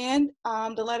your hand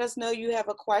to let us know you have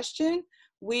a question,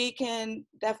 we can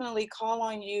definitely call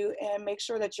on you and make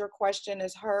sure that your question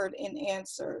is heard and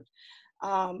answered.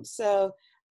 So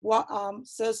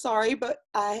sorry, but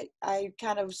I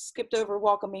kind of skipped over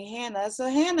welcoming Hannah. So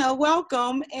Hannah,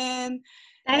 welcome, and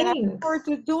I look forward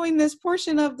to doing this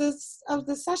portion of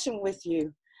the session with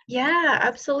you. Yeah,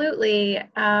 absolutely.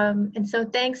 And so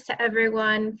thanks to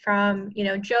everyone from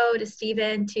Joe to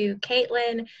Stephen to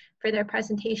Caitlin for their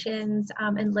presentations,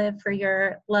 and Liv for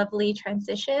your lovely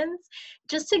transitions.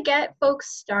 Just to get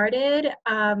folks started,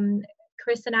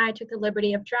 Chris and I took the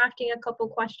liberty of drafting a couple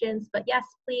questions, but yes,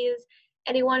 please.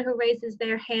 Anyone who raises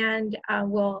their hand,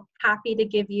 we'll happy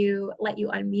to let you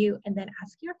unmute and then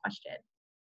ask your question.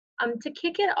 To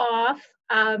kick it off,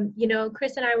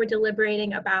 Chris and I were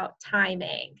deliberating about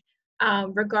timing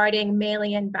regarding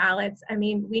mailing-in ballots. I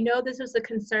mean, we know this was a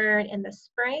concern in the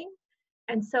spring,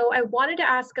 and so I wanted to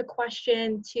ask a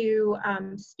question to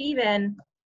Stephen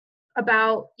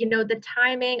about, the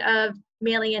timing of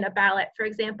mailing in a ballot. For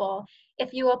example,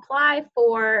 if you apply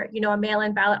for, a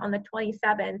mail-in ballot on the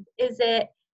 27th, is it,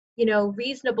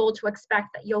 reasonable to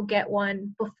expect that you'll get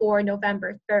one before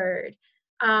November 3rd?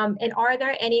 And are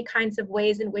there any kinds of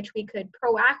ways in which we could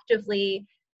proactively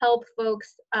help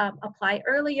folks apply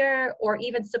earlier, or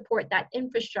even support that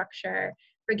infrastructure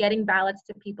for getting ballots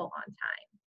to people on time?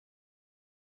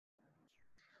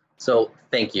 So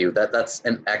thank you. That's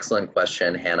an excellent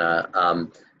question, Hannah.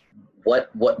 What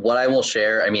I will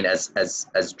share, I mean,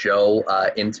 as Joe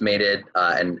intimated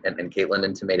and Caitlin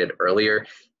intimated earlier,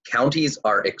 counties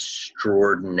are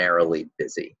extraordinarily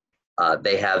busy.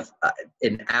 They have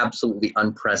an absolutely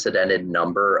unprecedented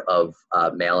number of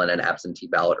mail-in and absentee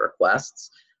ballot requests.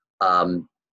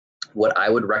 What I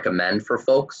would recommend for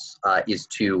folks is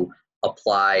to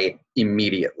apply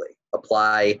immediately.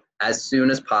 Apply as soon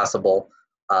as possible.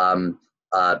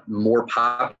 More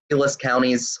populous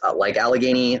counties like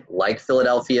Allegheny, like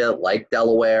Philadelphia, like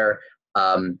Delaware,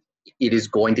 it is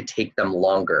going to take them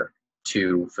longer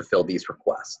to fulfill these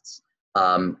requests.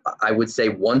 I would say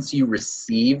once you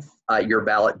receive your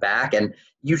ballot back, and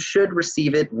you should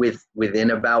receive it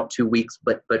within about 2 weeks,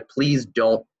 but please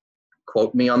don't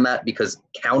quote me on that, because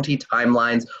county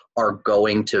timelines are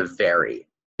going to vary.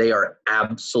 They are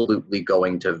absolutely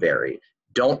going to vary.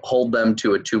 Don't hold them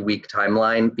to a 2-week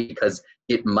timeline, because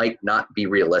it might not be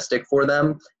realistic for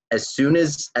them. as soon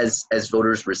as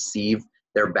voters receive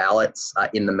their ballots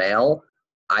in the mail,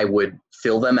 I would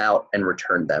fill them out and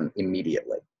return them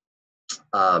immediately.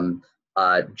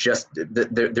 There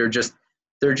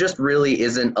just really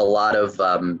isn't a lot of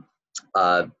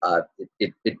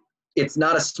it's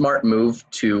not a smart move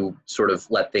to sort of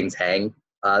let things hang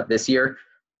this year.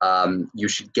 You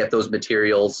should get those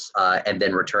materials and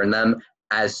then return them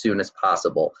as soon as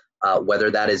possible. Whether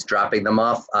that is dropping them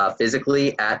off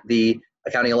physically at the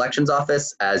county elections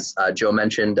office, as Joe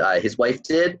mentioned his wife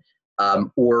did,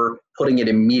 or putting it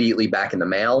immediately back in the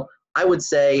mail. I would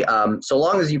say, so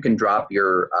long as you can drop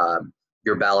your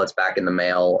ballots back in the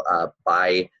mail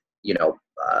by,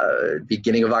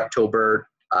 beginning of October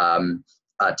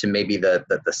to maybe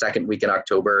the second week in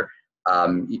October,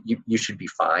 you should be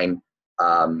fine.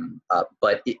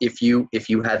 But if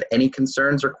you have any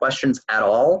concerns or questions at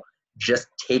all, just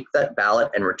take that ballot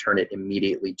and return it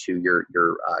immediately to your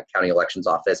county elections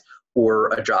office or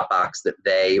a drop box that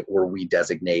they or we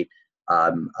designate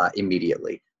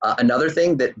immediately. Another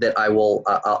thing that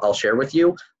I'll share with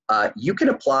you, you can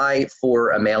apply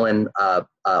for a mail-in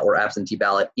or absentee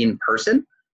ballot in person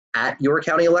at your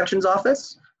county elections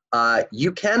office.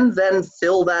 You can then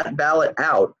fill that ballot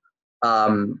out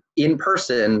in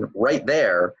person right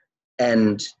there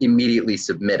and immediately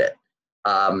submit it.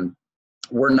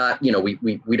 We're not,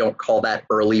 we don't call that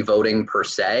early voting per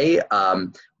se,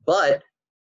 but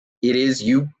it is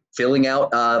you filling out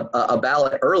a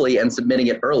ballot early and submitting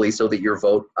it early so that your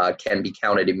vote can be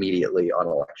counted immediately on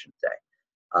election day.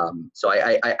 So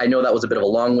I know that was a bit of a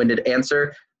long-winded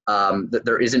answer. That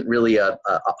there isn't really a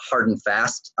hard and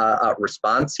fast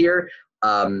response here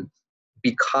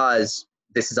because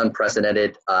this is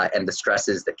unprecedented and the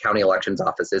stresses that county elections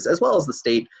offices as well as the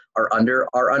state are under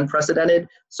are unprecedented.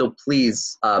 So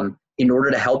please, in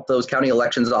order to help those county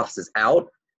elections offices out,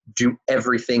 do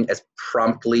everything as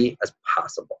promptly as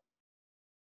possible.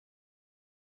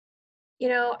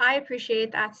 I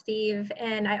appreciate that, Steve.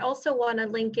 And I also want to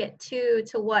link it to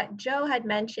what Joe had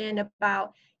mentioned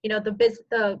about,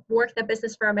 the work that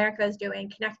Business for America is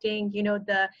doing, connecting,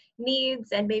 the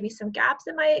needs and maybe some gaps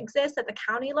that might exist at the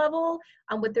county level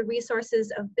with the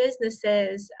resources of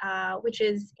businesses, which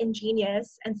is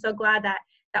ingenious. And so glad that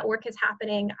that work is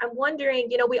happening. I'm wondering,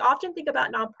 we often think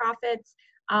about nonprofits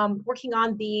working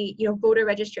on the, voter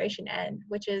registration end,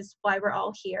 which is why we're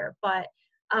all here. But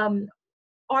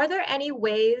are there any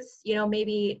ways,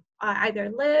 maybe either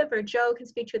Liv or Joe can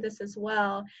speak to this as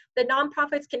well, that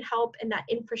nonprofits can help in that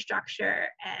infrastructure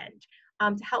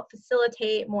and to help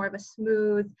facilitate more of a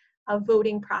smooth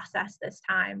voting process this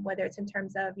time, whether it's in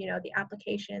terms of, the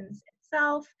applications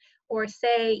itself, or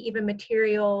say even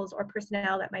materials or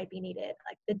personnel that might be needed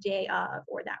like the day of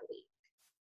or that week?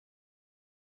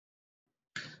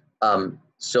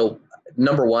 So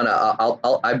number one,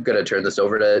 I'm going to turn this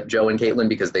over to Joe and Caitlin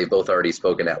because they've both already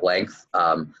spoken at length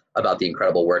about the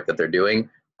incredible work that they're doing.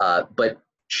 But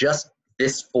just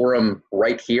this forum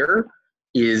right here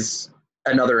is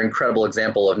another incredible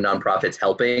example of nonprofits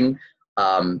helping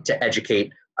to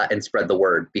educate and spread the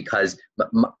word, because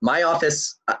my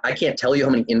office, I can't tell you how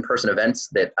many in-person events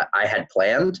that I had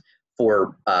planned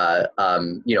for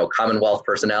Commonwealth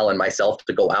personnel and myself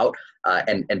to go out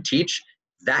and teach.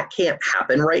 That can't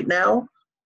happen right now,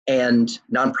 and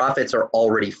nonprofits are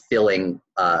already filling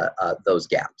those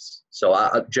gaps.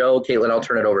 So Joe, Caitlin, I'll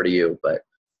turn it over to you. But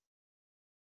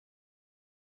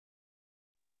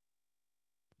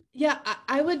yeah,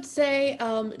 I would say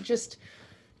just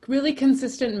really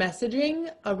consistent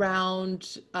messaging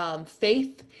around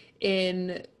faith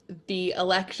in the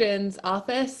elections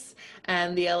office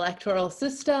and the electoral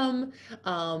system,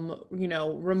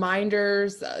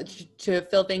 reminders to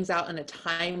fill things out in a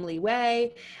timely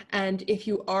way. And if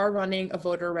you are running a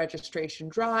voter registration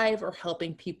drive or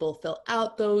helping people fill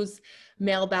out those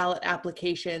mail ballot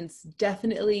applications,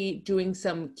 definitely doing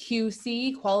some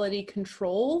QC, quality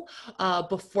control,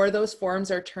 before those forms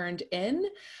are turned in.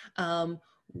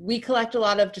 We collect a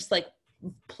lot of just like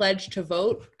pledge to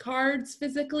vote cards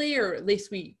physically, or at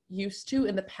least we used to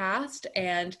in the past,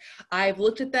 and I've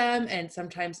looked at them and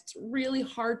sometimes it's really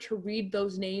hard to read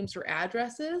those names or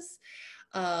addresses.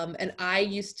 And I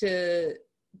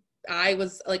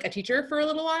was like a teacher for a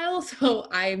little while, so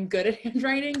I'm good at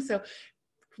handwriting, so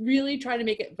really try to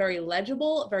make it very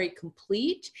legible, very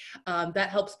complete. That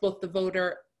helps both the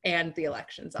voter and the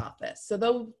elections office. So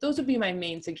those would be my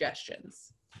main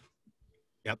suggestions.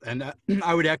 Yep, and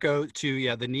I would echo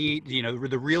to the need,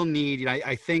 the real need.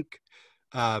 I think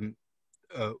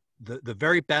the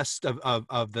very best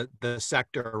of the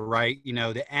sector, right? You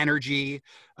know, the energy,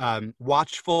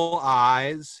 watchful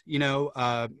eyes, you know,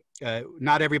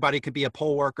 not everybody could be a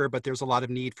poll worker, but there's a lot of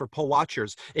need for poll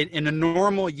watchers. In a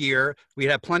normal year,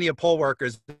 we'd have plenty of poll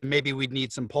workers. Maybe we'd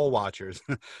need some poll watchers.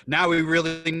 Now we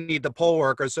really need the poll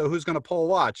workers. So who's going to poll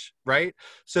watch, right?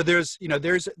 So there's, you know,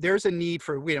 there's a need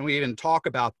for, we didn't talk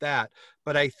about that,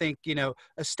 but I think, you know,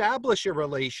 establish a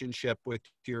relationship with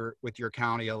your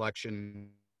county election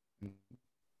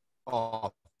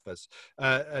office.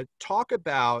 Talk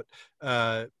about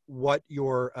what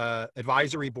your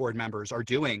advisory board members are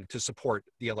doing to support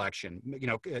the election. You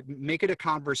know, make it a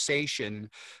conversation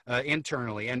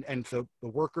internally, and the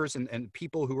workers and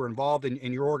people who are involved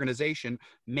in your organization,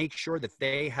 make sure that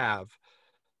they have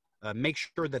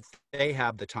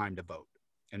the time to vote,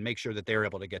 and make sure that they're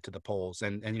able to get to the polls.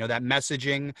 And you know, that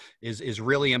messaging is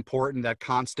really important, that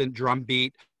constant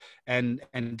drumbeat. And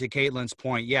to Caitlin's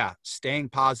point, yeah, staying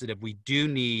positive. We do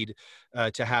need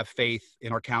to have faith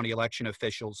in our county election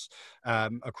officials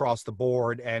across the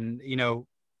board. And, you know,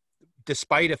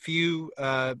 despite a few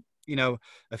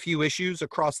issues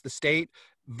across the state,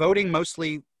 voting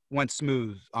mostly went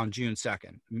smooth on June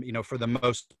 2nd, you know, for the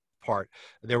most part.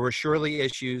 There were surely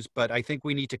issues, but I think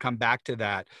we need to come back to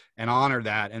that and honor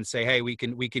that and say, hey, we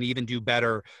can even do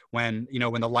better when, you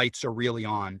know, when the lights are really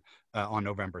on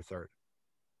November 3rd.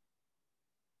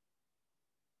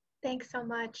 Thanks so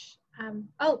much.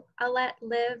 I'll let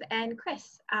Liv and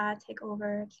Chris take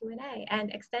over Q&A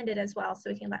and extend it as well, so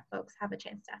we can let folks have a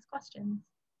chance to ask questions.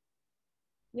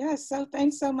 Yes, so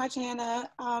thanks so much, Hannah.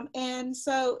 And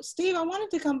so, Steve, I wanted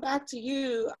to come back to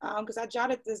you because I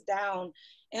jotted this down.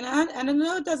 And I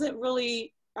know it doesn't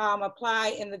really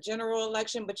apply in the general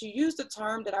election, but you used a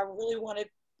term that I really wanted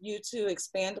you to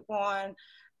expand upon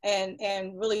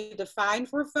and really define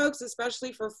for folks,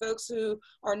 especially for folks who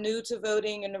are new to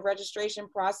voting and the registration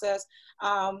process.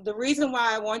 The reason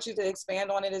why I want you to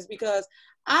expand on it is because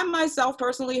I myself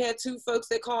personally had two folks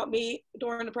that called me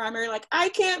during the primary, like, I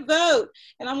can't vote.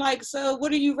 And I'm like, so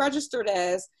what are you registered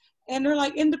as? And they're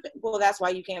like, well, that's why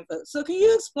you can't vote. So can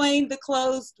you explain the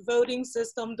closed voting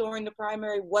system during the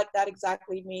primary, what that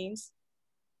exactly means?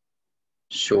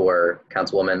 Sure,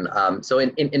 Councilwoman. So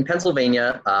in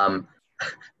Pennsylvania,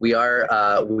 we are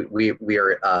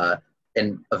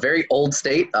in a very old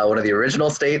state, one of the original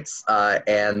states,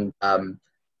 and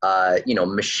you know,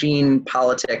 machine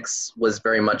politics was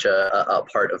very much a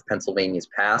part of Pennsylvania's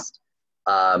past.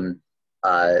 In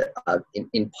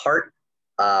part,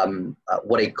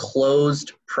 what a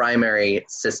closed primary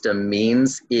system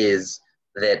means is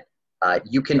that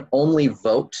you can only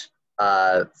vote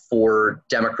for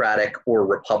Democratic or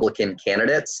Republican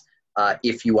candidates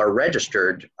if you are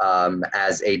registered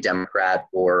as a Democrat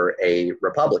or a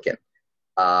Republican.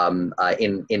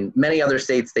 In many other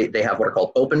states, they have what are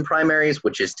called open primaries,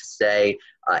 which is to say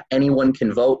anyone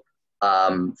can vote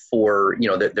for, you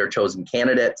know, their chosen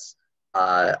candidates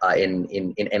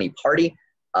in any party.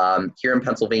 Here in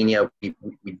Pennsylvania, we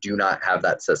do not have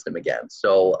that system again.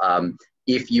 So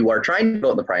if you are trying to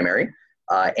vote in the primary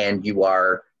and you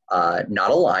are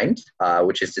not aligned,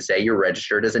 which is to say you're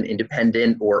registered as an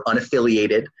independent or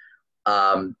unaffiliated,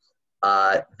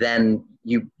 then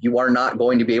you are not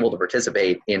going to be able to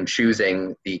participate in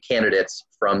choosing the candidates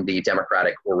from the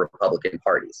Democratic or Republican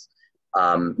parties.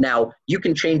 Now, you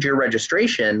can change your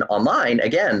registration online,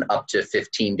 again, up to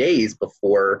 15 days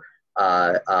before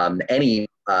any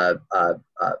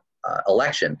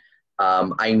election.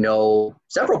 I know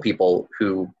several people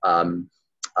who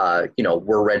you know,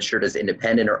 were registered as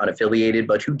independent or unaffiliated,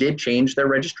 but who did change their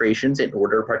registrations in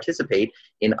order to participate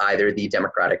in either the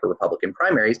Democratic or Republican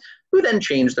primaries, who then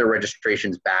changed their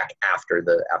registrations back after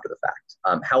the fact.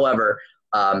 However,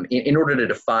 in order to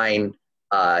define,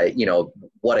 you know,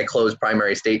 what a closed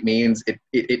primary state means,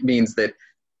 it means that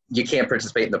you can't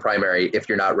participate in the primary if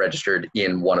you're not registered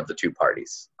in one of the two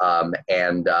parties.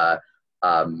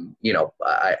 You know,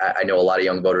 I know a lot of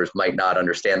young voters might not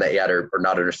understand that yet, or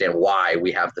not understand why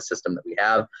we have the system that we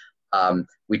have.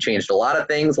 We changed a lot of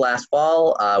things last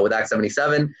fall with Act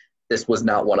 77. This was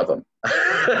not one of them.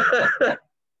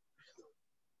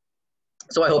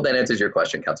 So I hope that answers your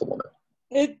question, Councilwoman.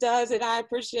 It does, and I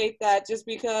appreciate that, just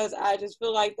because I just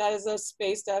feel like that is a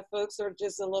space that folks are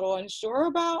just a little unsure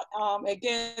about.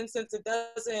 Again, since it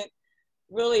doesn't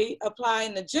really apply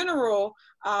in the general,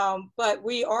 but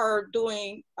we are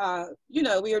doing, you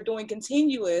know, we are doing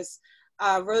continuous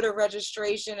voter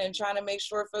registration and trying to make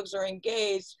sure folks are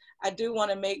engaged. I do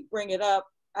want to bring it up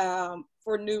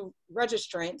for new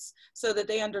registrants so that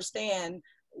they understand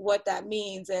what that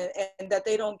means, and that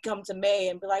they don't come to May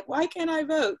and be like, why can't I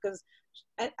vote? Because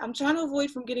I'm trying to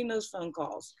avoid from getting those phone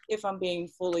calls if I'm being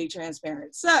fully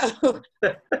transparent. So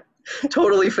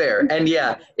Totally fair. And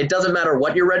yeah, it doesn't matter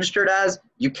what you're registered as,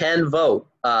 you can vote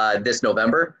this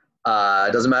November.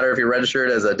 It doesn't matter if you're registered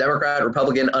as a Democrat,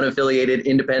 Republican, unaffiliated,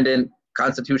 independent,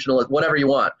 constitutionalist, whatever you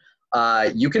want.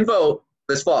 You can vote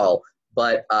this fall,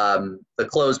 but the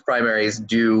closed primaries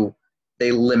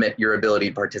they limit your ability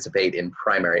to participate in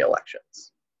primary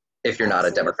elections if you're not a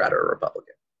Democrat or a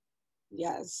Republican.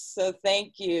 Yes, so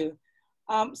thank you.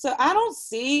 So I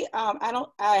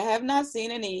have not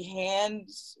seen any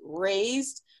hands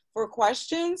raised for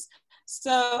questions.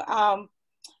 So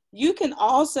you can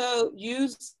also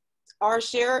use or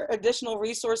share additional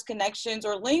resource connections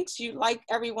or links you'd like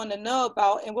everyone to know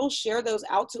about, and we'll share those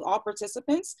out to all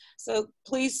participants. So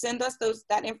please send us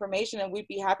that information and we'd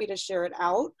be happy to share it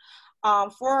out.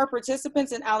 For our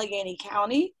participants in Allegheny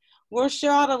County, we'll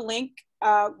share out a link,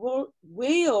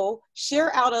 we'll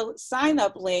share out a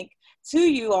sign-up link to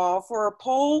you all for a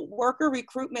poll worker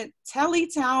recruitment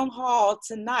tele-town hall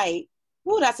tonight.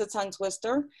 Ooh, that's a tongue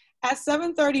twister. At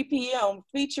 7:30 p.m.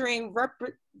 featuring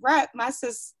my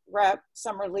sis rep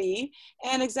Summer Lee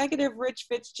and Executive Rich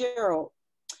Fitzgerald.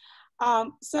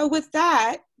 So with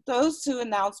that, those two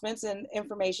announcements and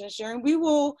information sharing, we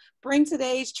will bring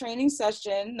today's training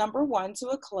session number 1 to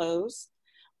a close.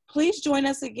 Please join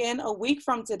us again a week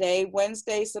from today,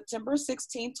 Wednesday, September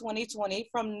 16, 2020,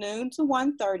 from noon to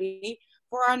 1:30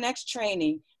 for our next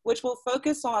training, which will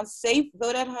focus on safe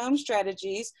vote-at-home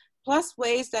strategies, plus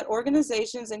ways that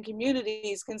organizations and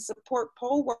communities can support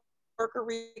poll worker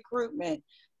recruitment,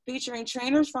 featuring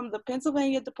trainers from the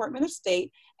Pennsylvania Department of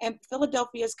State and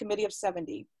Philadelphia's Committee of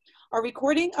 70. A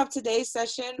recording of today's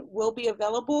session will be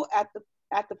available at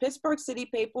the Pittsburgh City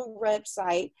Paper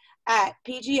website at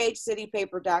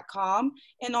pghcitypaper.com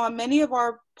and on many of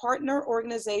our partner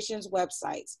organizations'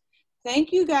 websites.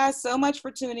 Thank you guys so much for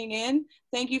tuning in.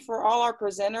 Thank you for all our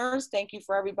presenters. Thank you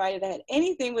for everybody that had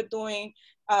anything with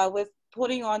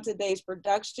putting on today's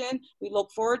production. We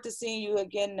look forward to seeing you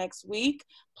again next week.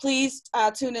 Please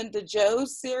tune into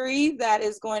Joe's series that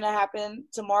is going to happen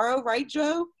tomorrow, right,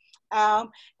 Joe?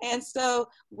 And so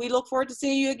we look forward to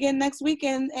seeing you again next week.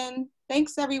 And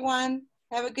thanks, everyone.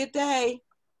 Have a good day.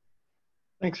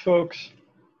 Thanks, folks.